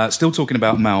back. Still talking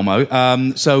about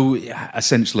Malmo. So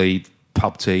essentially,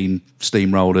 pub team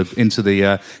steamroller into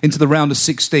the round of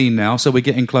 16 now. So we're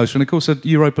getting closer. And of course, a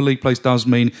Europa League place does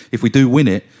mean if we do win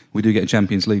it, we do get a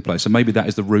Champions League place. So maybe that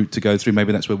is the route to go through.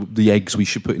 Maybe that's where the eggs we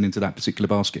should put into that particular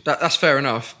basket. That's fair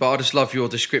enough. But I just love your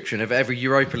description of every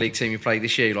Europa League team you play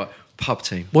this year. You're like, pub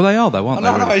team. Well, they are though, aren't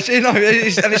they? No,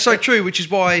 and it's so true, which is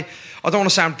why I don't want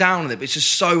to sound down on it, but it's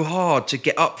just so hard to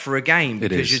get up for a game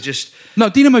because you're just... No,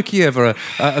 Dynamo Kiev are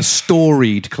a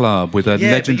storied club with a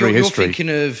legendary history. You're thinking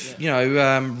of,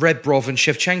 Rebrov and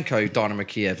Shevchenko, Dynamo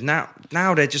Kiev. Now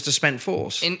they're just a spent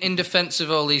force. In defence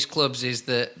of all these clubs is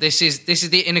that this is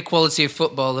the inequality of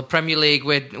football. The Premier League,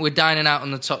 we're dining out on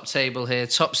the top table here.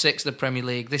 Top 6 of the Premier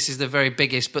League. This is the very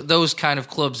biggest. But those kind of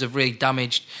clubs have really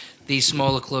damaged these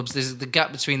smaller clubs. There's the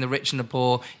gap between the rich and the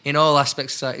poor in all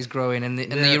aspects of society is growing, and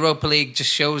the Europa League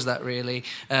just shows that really.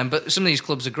 But some of these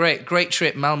clubs are great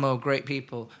trip. Malmo, great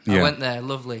people. I went there,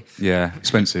 lovely. Yeah,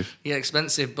 expensive. Yeah,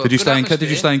 expensive. But did you stay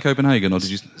in Copenhagen, or did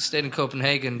you stayed in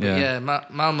Copenhagen?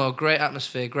 But Malmo, great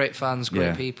atmosphere, great fans,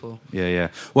 great people. Yeah.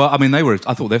 Well, I mean,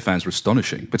 I thought their fans were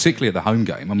astonishing, particularly at the home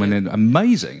game. I mean,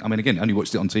 amazing. I mean, again, only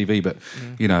watched it on TV, but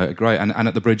great, and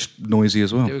at the Bridge, noisy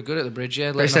as well. They were good at the Bridge.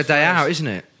 Yeah, it's their day out, isn't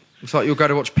it? It's like you'll go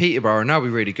to watch Peterborough and they'll be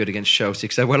really good against Chelsea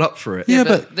because they're well up for it. Yeah,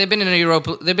 but they've been in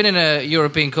a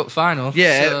European Cup final.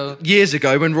 Yeah, so years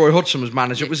ago when Roy Hodgson was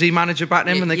manager, was he manager back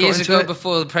then when they got into it? Years ago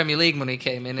before the Premier League money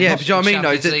came in. Yeah, but you know what I mean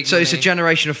though? So it's a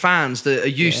generation of fans that are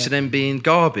used to them being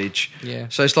garbage. Yeah.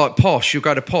 So it's like Posh. You'll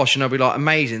go to Posh and they'll be like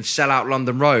amazing, sell out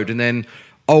London Road, and then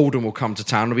Oldham will come to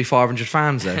town. There'll be 500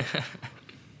 fans there.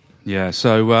 Yeah,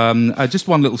 so just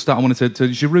one little stat I wanted to...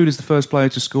 Giroud is the first player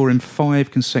to score in 5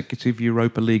 consecutive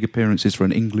Europa League appearances for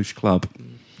an English club. Do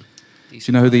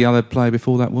you know who the other player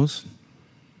before that was?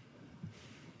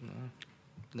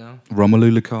 No.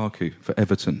 Romelu Lukaku for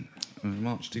Everton.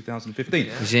 March 2015.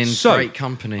 Yeah. He's in great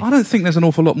company. I don't think there's an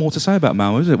awful lot more to say about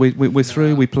Malmo, is it? We're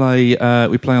through. We play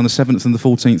on the 7th and the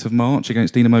 14th of March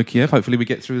against Dynamo Kiev. Hopefully we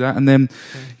get through that, and then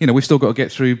we've still got to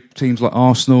get through teams like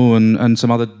Arsenal and some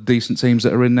other decent teams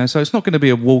that are in there. So it's not going to be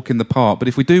a walk in the park. But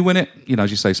if we do win it, as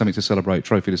you say, something to celebrate,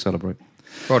 trophy to celebrate.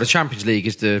 Well, the Champions League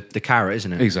is the carrot,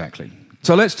 isn't it? Exactly.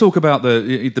 So let's talk about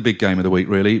the big game of the week,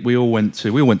 really. We all went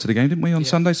to the game, didn't we, on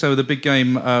Sunday? So the big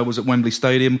game was at Wembley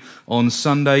Stadium on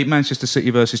Sunday. Manchester City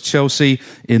versus Chelsea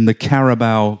in the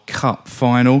Carabao Cup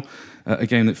final. A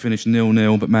game that finished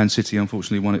 0-0, but Man City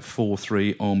unfortunately won it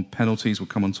 4-3 on penalties. We'll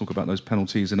come on and talk about those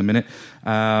penalties in a minute.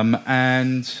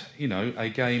 And, a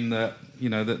game that,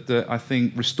 that I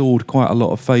think restored quite a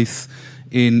lot of faith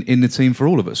in the team for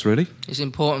all of us, really. It's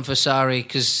important for Sarri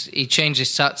because he changed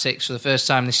his tactics for the first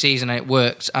time this season and it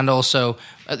worked. And also,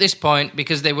 at this point,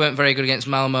 because they weren't very good against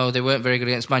Malmo, they weren't very good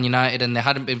against Man United, and they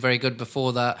hadn't been very good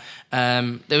before that,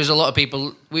 there were a lot of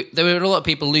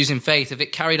people losing faith. If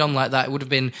it carried on like that, it would have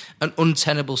been an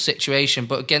untenable situation.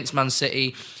 But against Man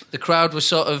City, the crowd was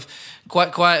sort of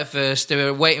quite quiet at first. They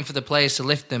were waiting for the players to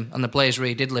lift them, and the players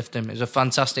really did lift them. It was a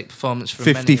fantastic performance from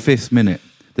 55th minute.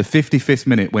 The 55th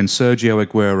minute, when Sergio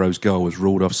Aguero's goal was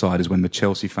ruled offside, is when the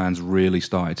Chelsea fans really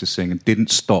started to sing and didn't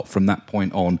stop from that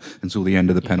point on until the end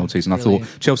of the penalties. And brilliant. I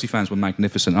thought Chelsea fans were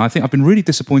magnificent. And I think I've been really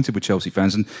disappointed with Chelsea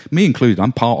fans, and me included.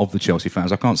 I'm part of the Chelsea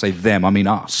fans. I can't say them, I mean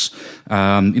us.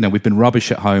 We've been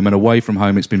rubbish at home, and away from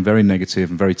home it's been very negative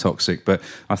and very toxic. But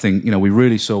I think, we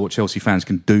really saw what Chelsea fans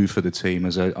can do for the team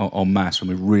en masse when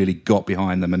we really got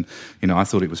behind them. And, I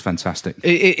thought it was fantastic.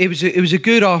 It was a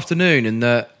good afternoon in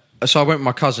that. So I went with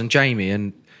my cousin Jamie,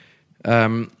 and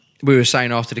we were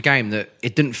saying after the game that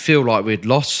it didn't feel like we'd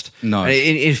lost. No,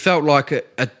 it felt like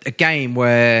a game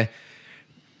where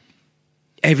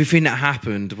everything that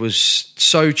happened was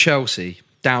so Chelsea,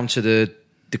 down to the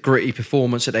gritty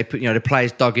performance that they put. The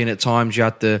players dug in at times. You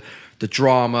had the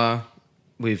drama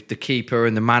with the keeper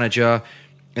and the manager,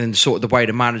 and then sort of the way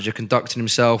the manager conducted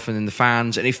himself, and then the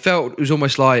fans, and it was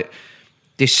almost like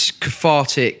this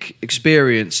cathartic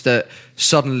experience that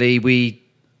suddenly we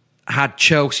had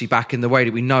Chelsea back in the way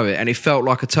that we know it, and it felt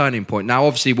like a turning point. Now,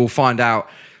 obviously, we'll find out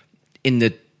in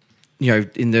the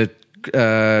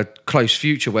close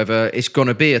future whether it's going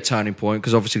to be a turning point,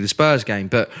 because obviously the Spurs game,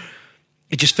 but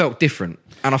it just felt different.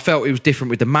 And I felt it was different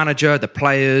with the manager, the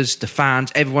players, the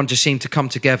fans. Everyone just seemed to come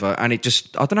together, and it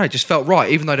just felt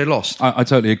right, even though they lost. I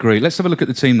totally agree. Let's have a look at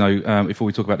the team, though, before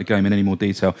we talk about the game in any more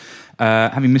detail.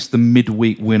 Having missed the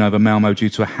midweek win over Malmo due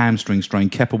to a hamstring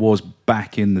strain, Kepa was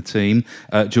back in the team.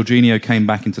 Jorginho came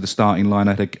back into the starting line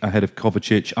ahead of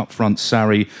Kovacic. Up front,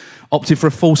 Sarri opted for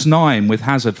a false nine with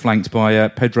Hazard flanked by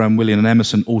Pedro and Willian, and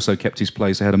Emerson also kept his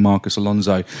place ahead of Marcus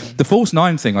Alonso. The false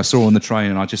nine thing I saw on the train,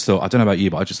 and I just thought, I don't know about you,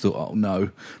 but I just thought, oh no,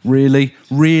 really?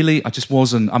 I just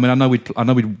wasn't. I mean, I know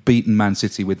we'd beaten Man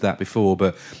City with that before,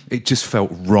 but it just felt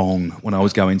wrong when I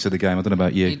was going to the game. I don't know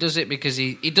about you. He does it because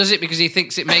he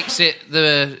thinks it makes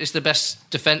it's the best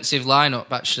defensive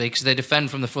lineup, actually, because they defend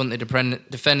from the front. They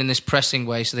defend in this pressing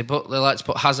way, so they like to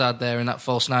put Hazard there in that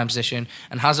false nine position,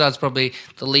 and Hazard's probably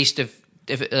the least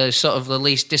the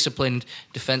least disciplined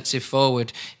defensive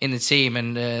forward in the team,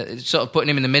 and sort of putting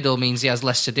him in the middle means he has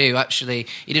less to do. Actually,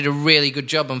 he did a really good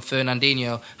job on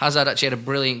Fernandinho. Hazard actually had a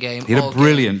brilliant game. He had a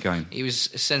brilliant game. He was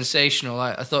sensational.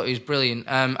 I thought he was brilliant,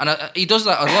 and he does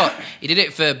that a lot. He did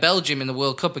it for Belgium in the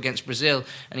World Cup against Brazil,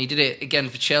 and he did it again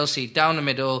for Chelsea, down the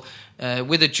middle,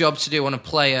 with a job to do on a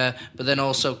player, but then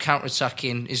also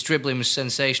counter-attacking. His dribbling was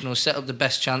sensational. Set up the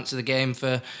best chance of the game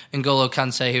for N'Golo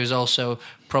Kante, who was also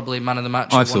probably man of the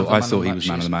match. I thought he was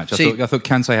man of the match. I thought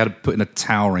Kante had put in a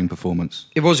towering performance.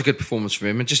 It was a good performance for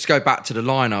him. And just to go back to the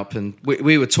lineup, and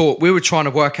we were trying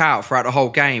to work out throughout the whole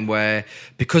game where,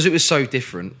 because it was so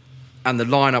different, and the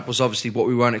lineup was obviously what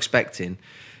we weren't expecting,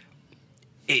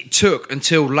 it took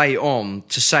until late on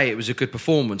to say it was a good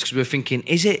performance, because we were thinking,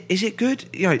 is it good?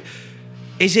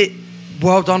 Is it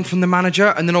well done from the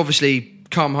manager? And then obviously,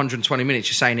 come 120 minutes,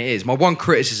 you're saying it is. My one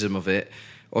criticism of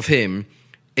him,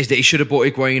 is that he should have brought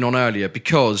Higuain on earlier,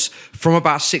 because from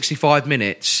about 65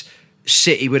 minutes,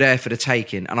 City were there for the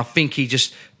taking. And I think he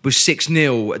just, with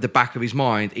 6-0 at the back of his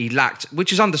mind, he lacked,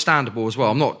 which is understandable as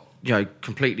well. I'm not,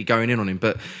 completely going in on him,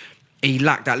 but he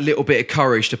lacked that little bit of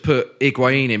courage to put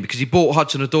Higuain in, because he brought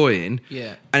Hudson-Odoi in.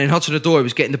 Yeah. And then Hudson-Odoi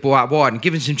was getting the ball out wide and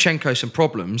giving Zinchenko some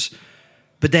problems.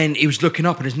 But then he was looking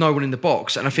up and there's no one in the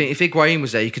box. And I think if Higuain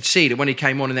was there, you could see that when he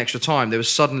came on in extra time, there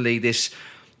was suddenly this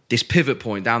pivot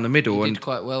point down the middle. He did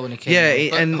quite well when he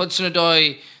came on. And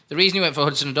Hudson-Odoi, the reason he went for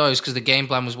Hudson-Odoi is because the game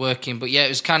plan was working. But yeah, it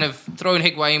was kind of throwing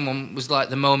Higuain on was like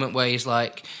the moment where he's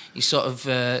sort of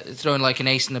throwing like an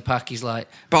ace in the pack. He's like,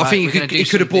 but I think he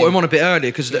could have brought him on a bit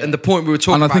earlier, because and the point we were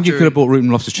talking about. And I think he could have brought Ruben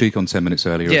Loftus-Cheek on 10 minutes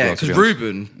earlier. Yeah, because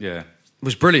Ruben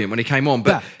was brilliant when he came on.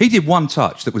 But he did one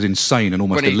touch that was insane and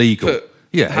almost illegal.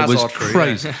 It was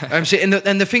crazy. And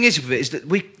the thing is with it is that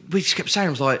we just kept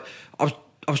saying, I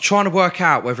was trying to work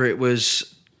out whether it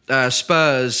was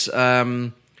Spurs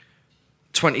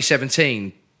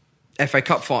 2017 FA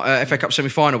Cup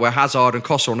semi-final where Hazard and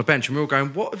Costa on the bench, and we were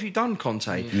going, what have you done,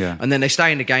 Conte? Yeah. And then they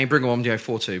stay in the game, bring them on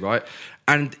 4-2, right?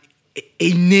 And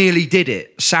he nearly did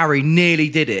it. Sarri nearly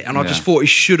did it. And I just thought he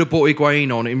should have brought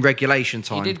Higuain on in regulation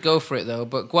time. He did go for it, though.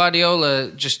 But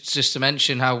Guardiola, just to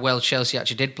mention how well Chelsea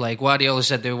actually did play, Guardiola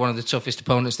said they were one of the toughest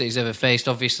opponents that he's ever faced.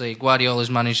 Obviously, Guardiola's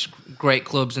managed great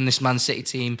clubs, and this Man City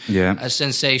team is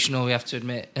sensational, we have to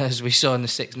admit, as we saw in the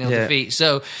 6-0 defeat.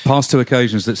 So, past two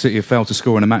occasions that City have failed to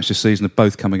score in a match this season have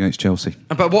both come against Chelsea.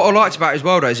 But what I liked about it as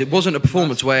well, though, is it wasn't a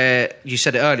performance where, you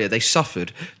said it earlier, they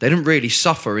suffered. They didn't really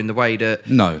suffer in the way that...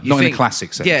 No, not in a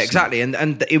classic sense. Yeah, exactly.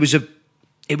 And it was a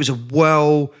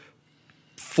well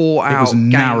thought-out It was game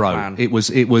narrow. plan. It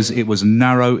was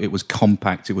narrow. It was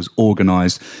compact. It was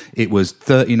organised. It was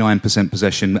 39%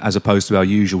 possession as opposed to our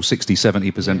usual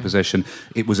 60-70% possession.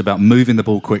 It was about moving the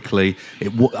ball quickly. They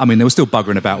were still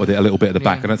buggering about with it a little bit at the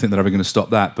back. I don't think they're ever going to stop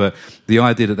that. But the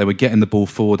idea that they were getting the ball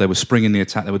forward, they were springing the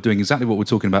attack, they were doing exactly what we were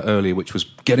talking about earlier, which was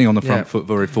getting on the front foot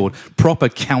very forward, proper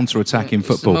counter-attacking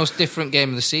football. It's the most different game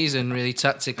of the season, really,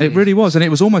 tactically. It really was, and it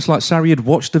was almost like Sarri had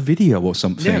watched a video or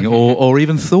something, or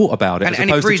even thought about it, as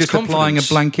opposed to just applying a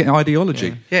blanket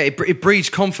ideology. Yeah, it breeds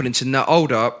confidence in that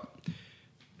older.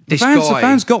 The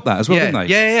fans got that as well, didn't they?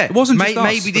 Yeah. It wasn't just us.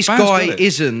 Maybe this guy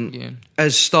isn't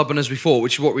as stubborn as we thought,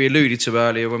 which is what we alluded to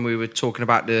earlier when we were talking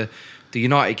about the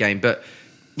United game. But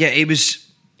yeah, it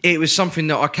was something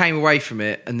that I came away from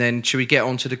it. And then, should we get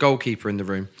on to the goalkeeper in the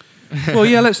room? Well,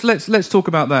 yeah, let's talk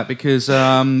about that, because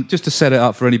just to set it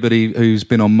up for anybody who's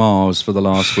been on Mars for the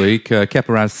last week,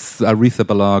 Kepa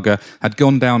Arrizabalaga had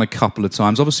gone down a couple of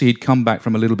times. Obviously, he'd come back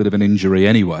from a little bit of an injury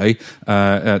anyway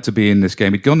to be in this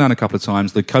game. He'd gone down a couple of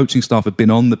times. The coaching staff had been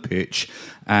on the pitch,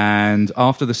 and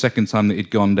after the second time that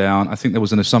he'd gone down, I think there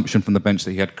was an assumption from the bench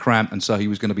that he had cramp, and so he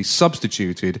was going to be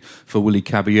substituted for Willy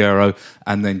Caballero,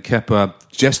 and then Kepa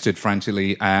gestured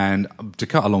frantically and, to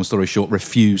cut a long story short,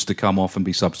 refused to come off and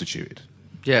be substituted.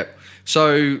 Yeah.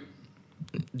 So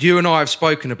you and I have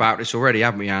spoken about this already,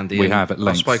 haven't we, Andy? We have, at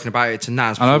length. I've spoken about it to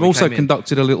Naz. And I've also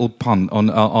conducted a little punt on...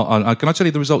 can I tell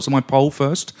you the results of my poll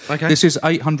first? Okay. This is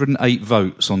 808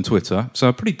 votes on Twitter, so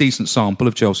a pretty decent sample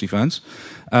of Chelsea fans.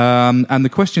 And the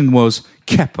question was,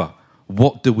 Kepa,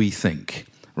 what do we think?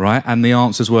 Right? And the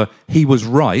answers were, he was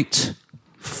right,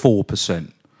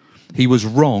 4%. He was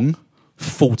wrong,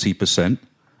 40%.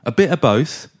 A bit of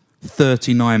both,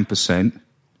 39%.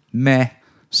 Meh,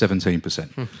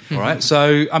 17%. All right?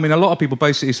 So, a lot of people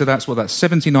basically said that's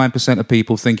 79% of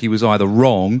people think he was either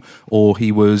wrong or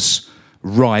he was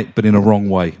right, but in a wrong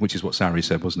way, which is what Sarri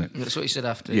said, wasn't it? That's what he said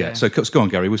after. Yeah. So go on,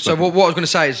 Gary. So what I was going to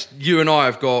say is, you and I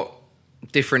have got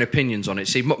different opinions on it.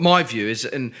 See, my view is,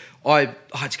 and I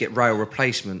had to get rail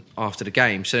replacement after the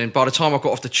game. So then by the time I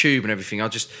got off the tube and everything,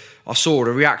 I saw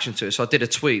the reaction to it. So I did a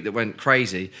tweet that went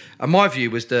crazy. And my view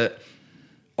was that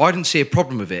I didn't see a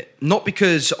problem with it. Not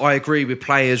because I agree with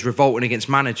players revolting against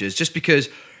managers, just because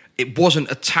it wasn't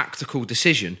a tactical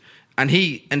decision. And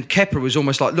Kepa was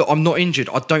almost like, look, I'm not injured.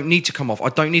 I don't need to come off.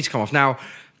 Now,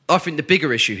 I think the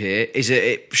bigger issue here is that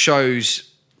it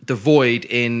shows the void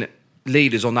in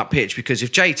leaders on that pitch, because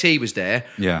if JT was there,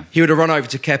 he would have run over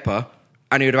to Kepa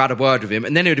and he would have had a word with him,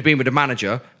 and then he would have been with the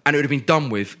manager, and it would have been done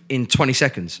with in 20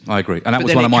 seconds. I agree. And that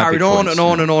was one of my big points. But then it carried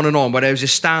on and on and on, where there was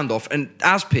this standoff. And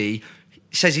Aspi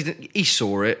says he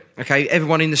saw it, okay?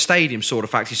 Everyone in the stadium saw the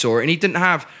fact he saw it, and he didn't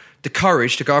have the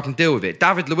courage to go up and deal with it.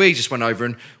 David Luiz just went over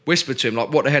and whispered to him,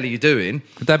 like, what the hell are you doing?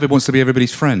 David wants to be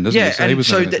everybody's friend, doesn't he?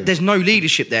 So there's no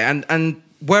leadership there. And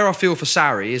where I feel for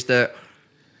Sarri is that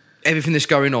everything that's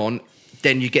going on,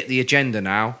 then you get the agenda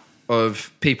now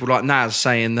of people like Naz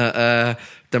saying that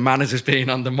the manager's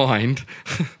being undermined.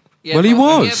 Yeah, well, he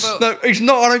was. Yeah, no, he's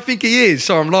not. I don't think he is.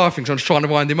 So I'm laughing, so I'm just trying to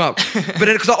wind him up. But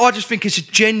then, because I just think it's a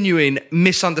genuine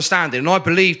misunderstanding, and I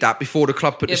believed that before the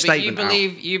club put the statement out.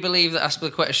 You believe that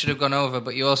Azpilicueta should have gone over,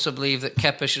 but you also believe that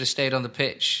Kepa should have stayed on the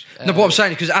pitch. No, but what I'm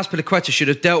saying is because Azpilicueta should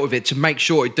have dealt with it to make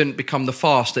sure it didn't become the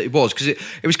farce that it was, because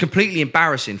it was completely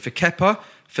embarrassing for Kepa,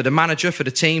 for the manager, for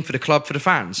the team, for the club, for the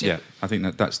fans. Yeah, I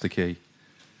think that's the key.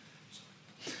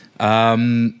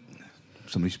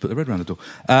 Somebody's put the red around the door.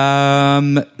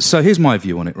 So here's my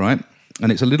view on it, right?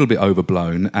 And it's a little bit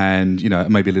overblown and,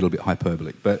 maybe a little bit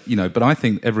hyperbolic. But I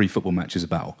think every football match is a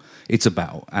battle. It's a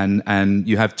battle. And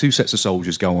you have two sets of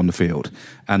soldiers go on the field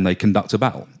and they conduct a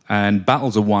battle. And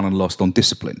battles are won and lost on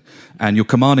discipline. And your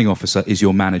commanding officer is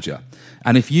your manager.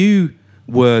 And if you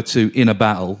were to, in a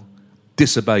battle,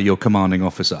 disobey your commanding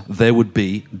officer, there would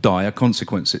be dire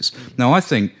consequences. Now, I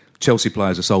think Chelsea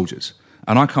players are soldiers.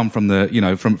 And I come from the,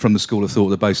 from the school of thought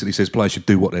that basically says players should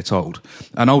do what they're told.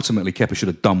 And ultimately, Kepa should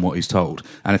have done what he's told.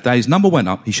 And if his number went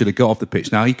up, he should have got off the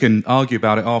pitch. Now, he can argue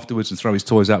about it afterwards and throw his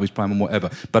toys out of his pram and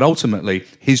whatever. But ultimately,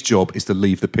 his job is to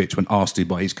leave the pitch when asked to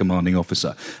by his commanding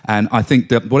officer. And I think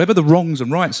that whatever the wrongs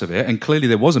and rights of it, and clearly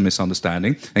there was a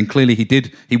misunderstanding, and clearly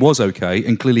he was okay,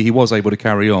 and clearly he was able to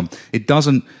carry on. It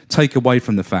doesn't take away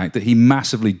from the fact that he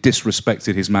massively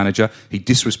disrespected his manager, he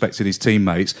disrespected his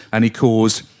teammates, and he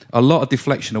caused a lot of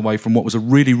deflection away from what was a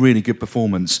really, really good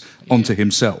performance onto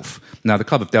himself. Now, the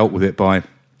club have dealt with it by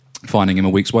fining him a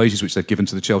week's wages, which they've given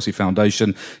to the Chelsea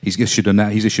Foundation. He's issued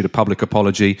a public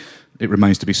apology. It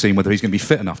remains to be seen whether he's going to be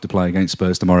fit enough to play against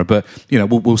Spurs tomorrow. But,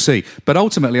 we'll see. But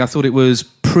ultimately, I thought it was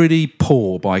pretty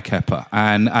poor by Kepa.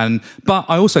 But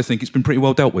I also think it's been pretty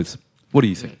well dealt with. What do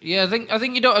you think? Yeah, I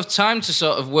think you don't have time to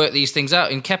sort of work these things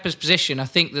out. In Kepa's position, I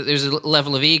think that there's a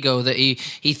level of ego that he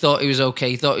thought he was okay,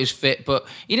 he thought he was fit, but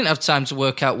he didn't have time to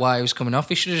work out why he was coming off.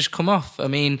 He should have just come off. I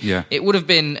mean, it would have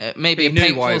been maybe a painful thing.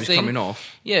 He knew why he was coming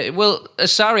off. Yeah, well,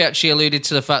 Sarri actually alluded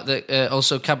to the fact that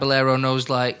also Caballero knows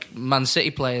like Man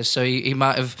City players, so he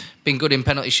might have been good in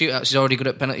penalty shootouts. He's already good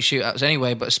at penalty shootouts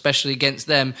anyway, but especially against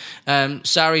them.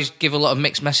 Sarri's give a lot of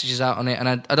mixed messages out on it, and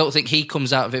I don't think he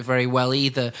comes out of it very well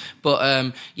either. But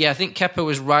I think Kepa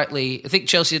was rightly... I think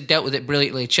Chelsea had dealt with it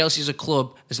brilliantly. Chelsea as a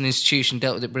club, as an institution,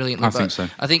 dealt with it brilliantly. I think so.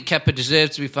 I think Kepa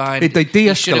deserved to be fined. They de-escalated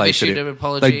he should have issued an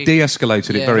apology. They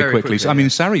de-escalated it very quickly. Yeah. I mean,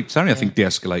 Sarri I think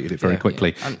de-escalated it very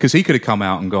quickly, because he could have come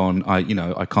out and gone,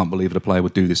 I can't believe that a player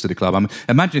would do this to the club. I mean,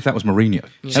 imagine if that was Mourinho.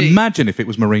 Imagine if it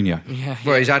was Mourinho. Yeah.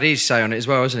 Well, he's had his say on it as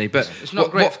well, hasn't he? But it's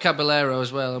not great for Caballero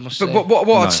as well, I must say. But what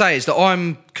I'd say is that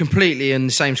I'm completely in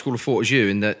the same school of thought as you,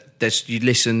 in that you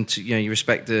listen to, you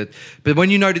respect but when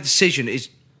you know the decision is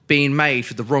being made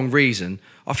for the wrong reason,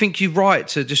 I think you're right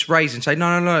to just raise and say,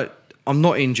 no, I'm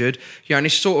not injured. And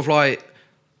it's sort of like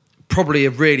probably a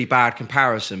really bad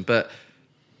comparison, but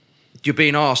you're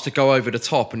being asked to go over the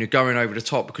top, and you're going over the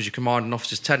top because your commanding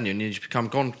officer's telling you, and you just become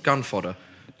gun fodder.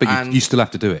 But you still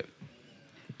have to do it.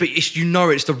 But it's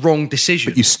the wrong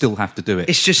decision. But you still have to do it.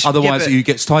 It's just otherwise you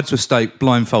get tied to a stake,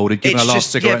 blindfolded, given a last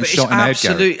cigarette and shot in the head.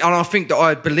 Absolutely, and I think that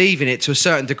I believe in it to a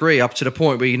certain degree, up to the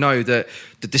point where you know that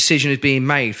the decision is being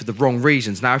made for the wrong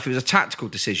reasons. Now, if it was a tactical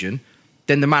decision,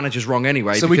 then the manager's wrong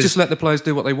anyway. So we just let the players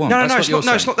do what they want. No,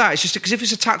 it's not that. It's just because if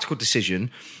it's a tactical decision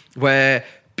where,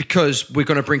 because we're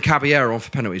going to bring Caballero on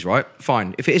for penalties, right?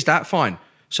 Fine. If it is that, fine.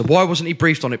 So why wasn't he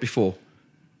briefed on it before?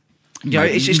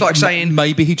 It's like saying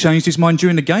maybe he changed his mind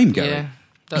during the game, Gary.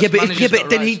 Yeah, but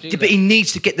he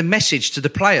needs to get the message to the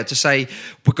player to say,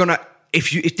 we're gonna.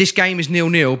 If this game is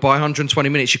 0-0 by 120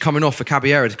 minutes, you're coming off for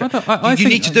Caballero. You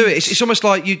need to do it. It's almost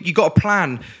like you got a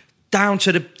plan. Down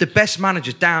to the best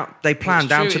managers, they plan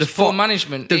down to the poor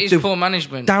management. It is poor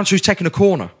management. Down to who's taking a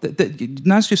corner.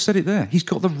 Naz just said it there. He's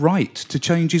got the right to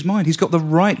change his mind. He's got the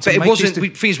right to make it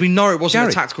wasn't. We know it wasn't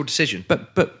a tactical decision.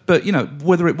 But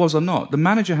whether it was or not, the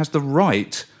manager has the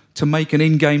right to make an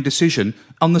in-game decision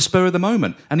on the spur of the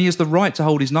moment, and he has the right to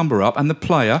hold his number up, and the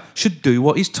player should do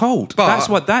what he's told.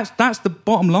 But that's the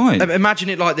bottom line. Imagine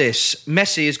it like this: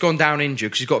 Messi has gone down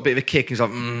injured because he's got a bit of a kick. And he's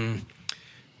like,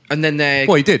 And then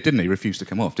well, he did, didn't he? Refused to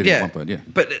come off, didn't he? At one point, yeah.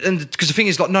 But because the thing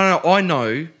is, like, no, I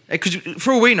know, because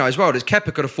for all we know as well, that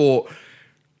Kepa could have thought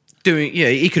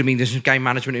he could have been doing some game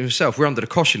management himself. We're under the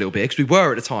cosh a little bit because we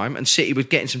were at the time, and City was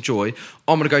getting some joy.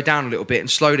 I'm going to go down a little bit and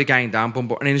slow the game down, boom,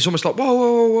 boom, and then it's almost like,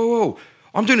 whoa.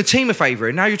 I'm doing a team a favour,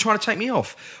 and now you're trying to take me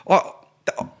off.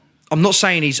 I'm not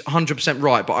saying he's 100%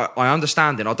 right, but I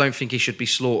understand it. I don't think he should be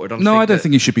slaughtered. I don't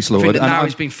think he should be slaughtered. I think that now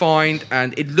he's been fined,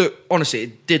 and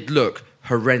it did look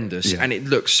horrendous, and it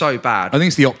looked so bad. I think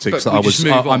it's the optics that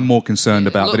I'm more concerned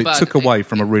about, that it took away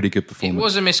from a really good performance. It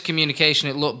was a miscommunication.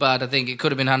 It looked bad. I think it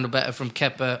could have been handled better from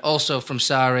Kepa, also from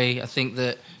Sarri. I think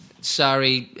that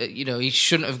Sarri, he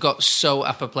shouldn't have got so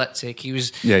apoplectic. He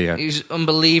was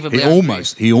unbelievably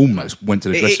He almost went to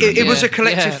the dressing room. It was a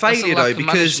collective failure, though,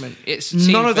 because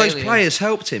none of those players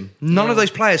helped him. None of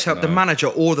those players helped the manager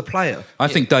or the player. I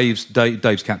think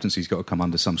Dave's captaincy's got to come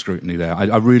under some scrutiny there.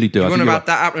 I really do. You want about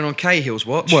that happening on Cahill's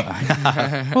watch?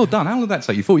 Well done. How long did that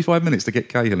take you? 45 minutes to get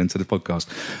Cahill into the podcast.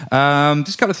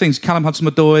 Just a couple of things. Callum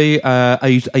Hudson-Odoi,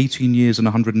 aged 18 years and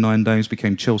 109 days,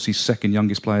 became Chelsea's second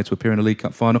youngest player to appear in a League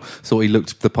Cup final. Thought he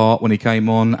looked the part when he came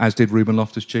on, as did Ruben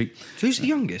Loftus-Cheek. Who's the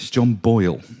youngest? John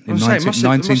Boyle in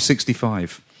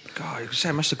 1965. God,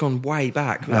 it must have gone way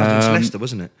back. That was Leicester,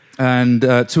 wasn't it? And 2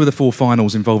 of the 4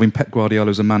 finals involving Pep Guardiola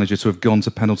as a manager to have gone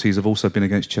to penalties have also been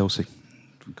against Chelsea.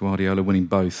 Guardiola winning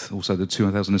both. Also the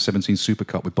 2017 Super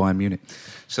Cup with Bayern Munich.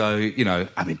 So,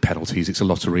 penalties, it's a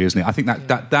lottery, isn't it? I think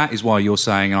that is why you're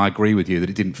saying, and I agree with you, that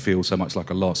it didn't feel so much like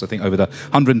a loss. I think over the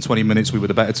 120 minutes we were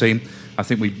the better team. I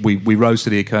think we rose to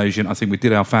the occasion. I think we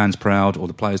did our fans proud, or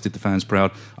the players did the fans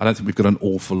proud. I don't think we've got an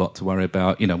awful lot to worry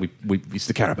about. It's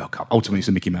the Carabao Cup. Ultimately, it's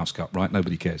the Mickey Mouse Cup, right?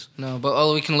 Nobody cares. No, but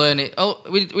all we can learn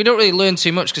we don't really learn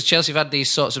too much, because Chelsea have had these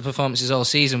sorts of performances all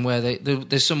season where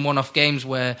there's some one-off games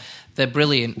where they're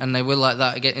brilliant, and they will like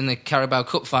that again in the Carabao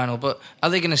Cup final. But are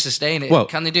they going to sustain it? Well,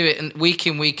 can they do it week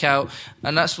in, week out?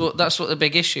 And that's what the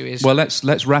big issue is. Well,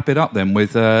 let's wrap it up then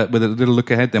with a little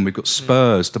look ahead. Then we've got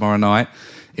Spurs tomorrow night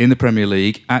in the Premier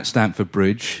League at Stamford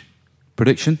Bridge.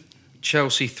 Prediction?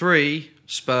 Chelsea 3,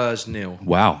 Spurs 0.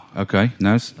 Wow. Okay,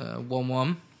 Naz?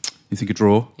 1-1. You think a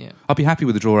draw? Yeah. I'll be happy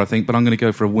with a draw, I think, but I'm going to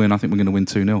go for a win. I think we're going to win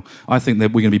 2-0. I think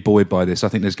that we're going to be buoyed by this. I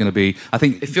think there's going to be...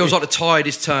 It feels like the tide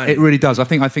is turning. It really does. I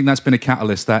think that's been a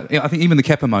catalyst. I think even the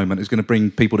Kepa moment is going to bring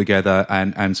people together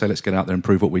and say, let's get out there and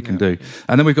prove what we can do.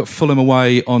 And then we've got Fulham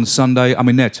away on Sunday. I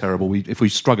mean, they're terrible. If we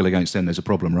struggle against them, there's a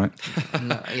problem, right?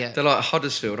 No, yeah. They're like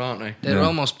Huddersfield, aren't they? They're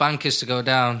almost bankers to go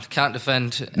down. Can't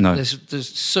defend. No.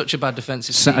 There's such a bad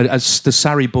defensive team. As the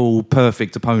Sarri Ball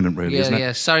perfect opponent, really, isn't it?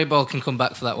 Yeah, Sarri Ball can come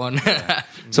back for that one.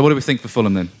 So what do we think for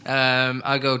Fulham then?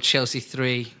 I go Chelsea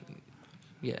 3.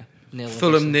 Yeah, nil.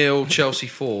 Fulham 0, Chelsea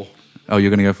 4. Oh,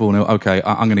 you're going to go 4-0? Okay,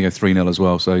 I'm going to go 3-0 as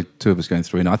well. So two of us going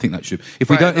 3-0. I think that should...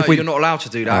 You're not allowed to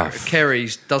do that. Kerry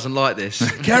doesn't like this.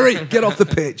 Kerry, get off the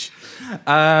pitch.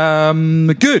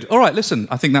 Good. All right, listen,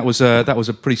 I think that was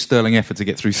a pretty sterling effort to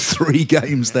get through 3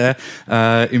 games there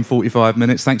in 45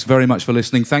 minutes. Thanks very much for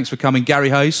listening. Thanks for coming.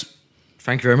 Gary Hayes.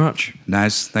 Thank you very much.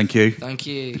 Naz, thank you. Thank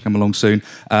you. Come along soon.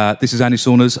 This is Andy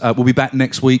Saunders. We'll be back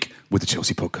next week with the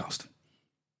Chelsea podcast.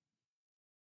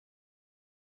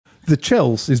 The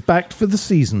Chelsea is backed for the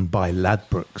season by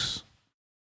Ladbrokes.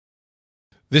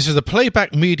 This is a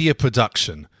Playback Media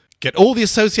production. Get all the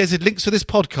associated links for this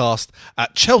podcast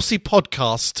at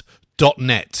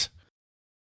chelseapodcast.net.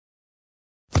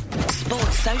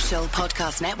 Sports Social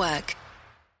Podcast Network.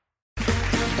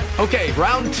 Okay,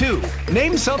 round 2.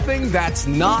 Name something that's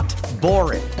not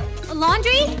boring. A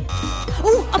laundry?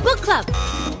 Ooh, a book club.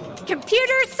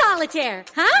 Computer solitaire,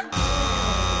 huh?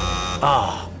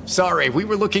 Ah, sorry, we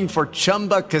were looking for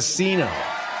Chumba Casino.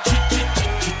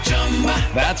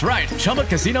 That's right,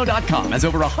 ChumbaCasino.com has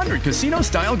over 100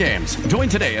 casino-style games. Join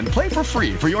today and play for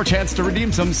free for your chance to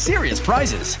redeem some serious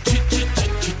prizes.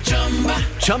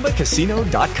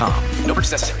 ChumbaCasino.com. No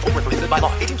purchase necessary. Void where prohibited by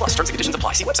law. 18+ terms and conditions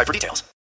apply. See website for details.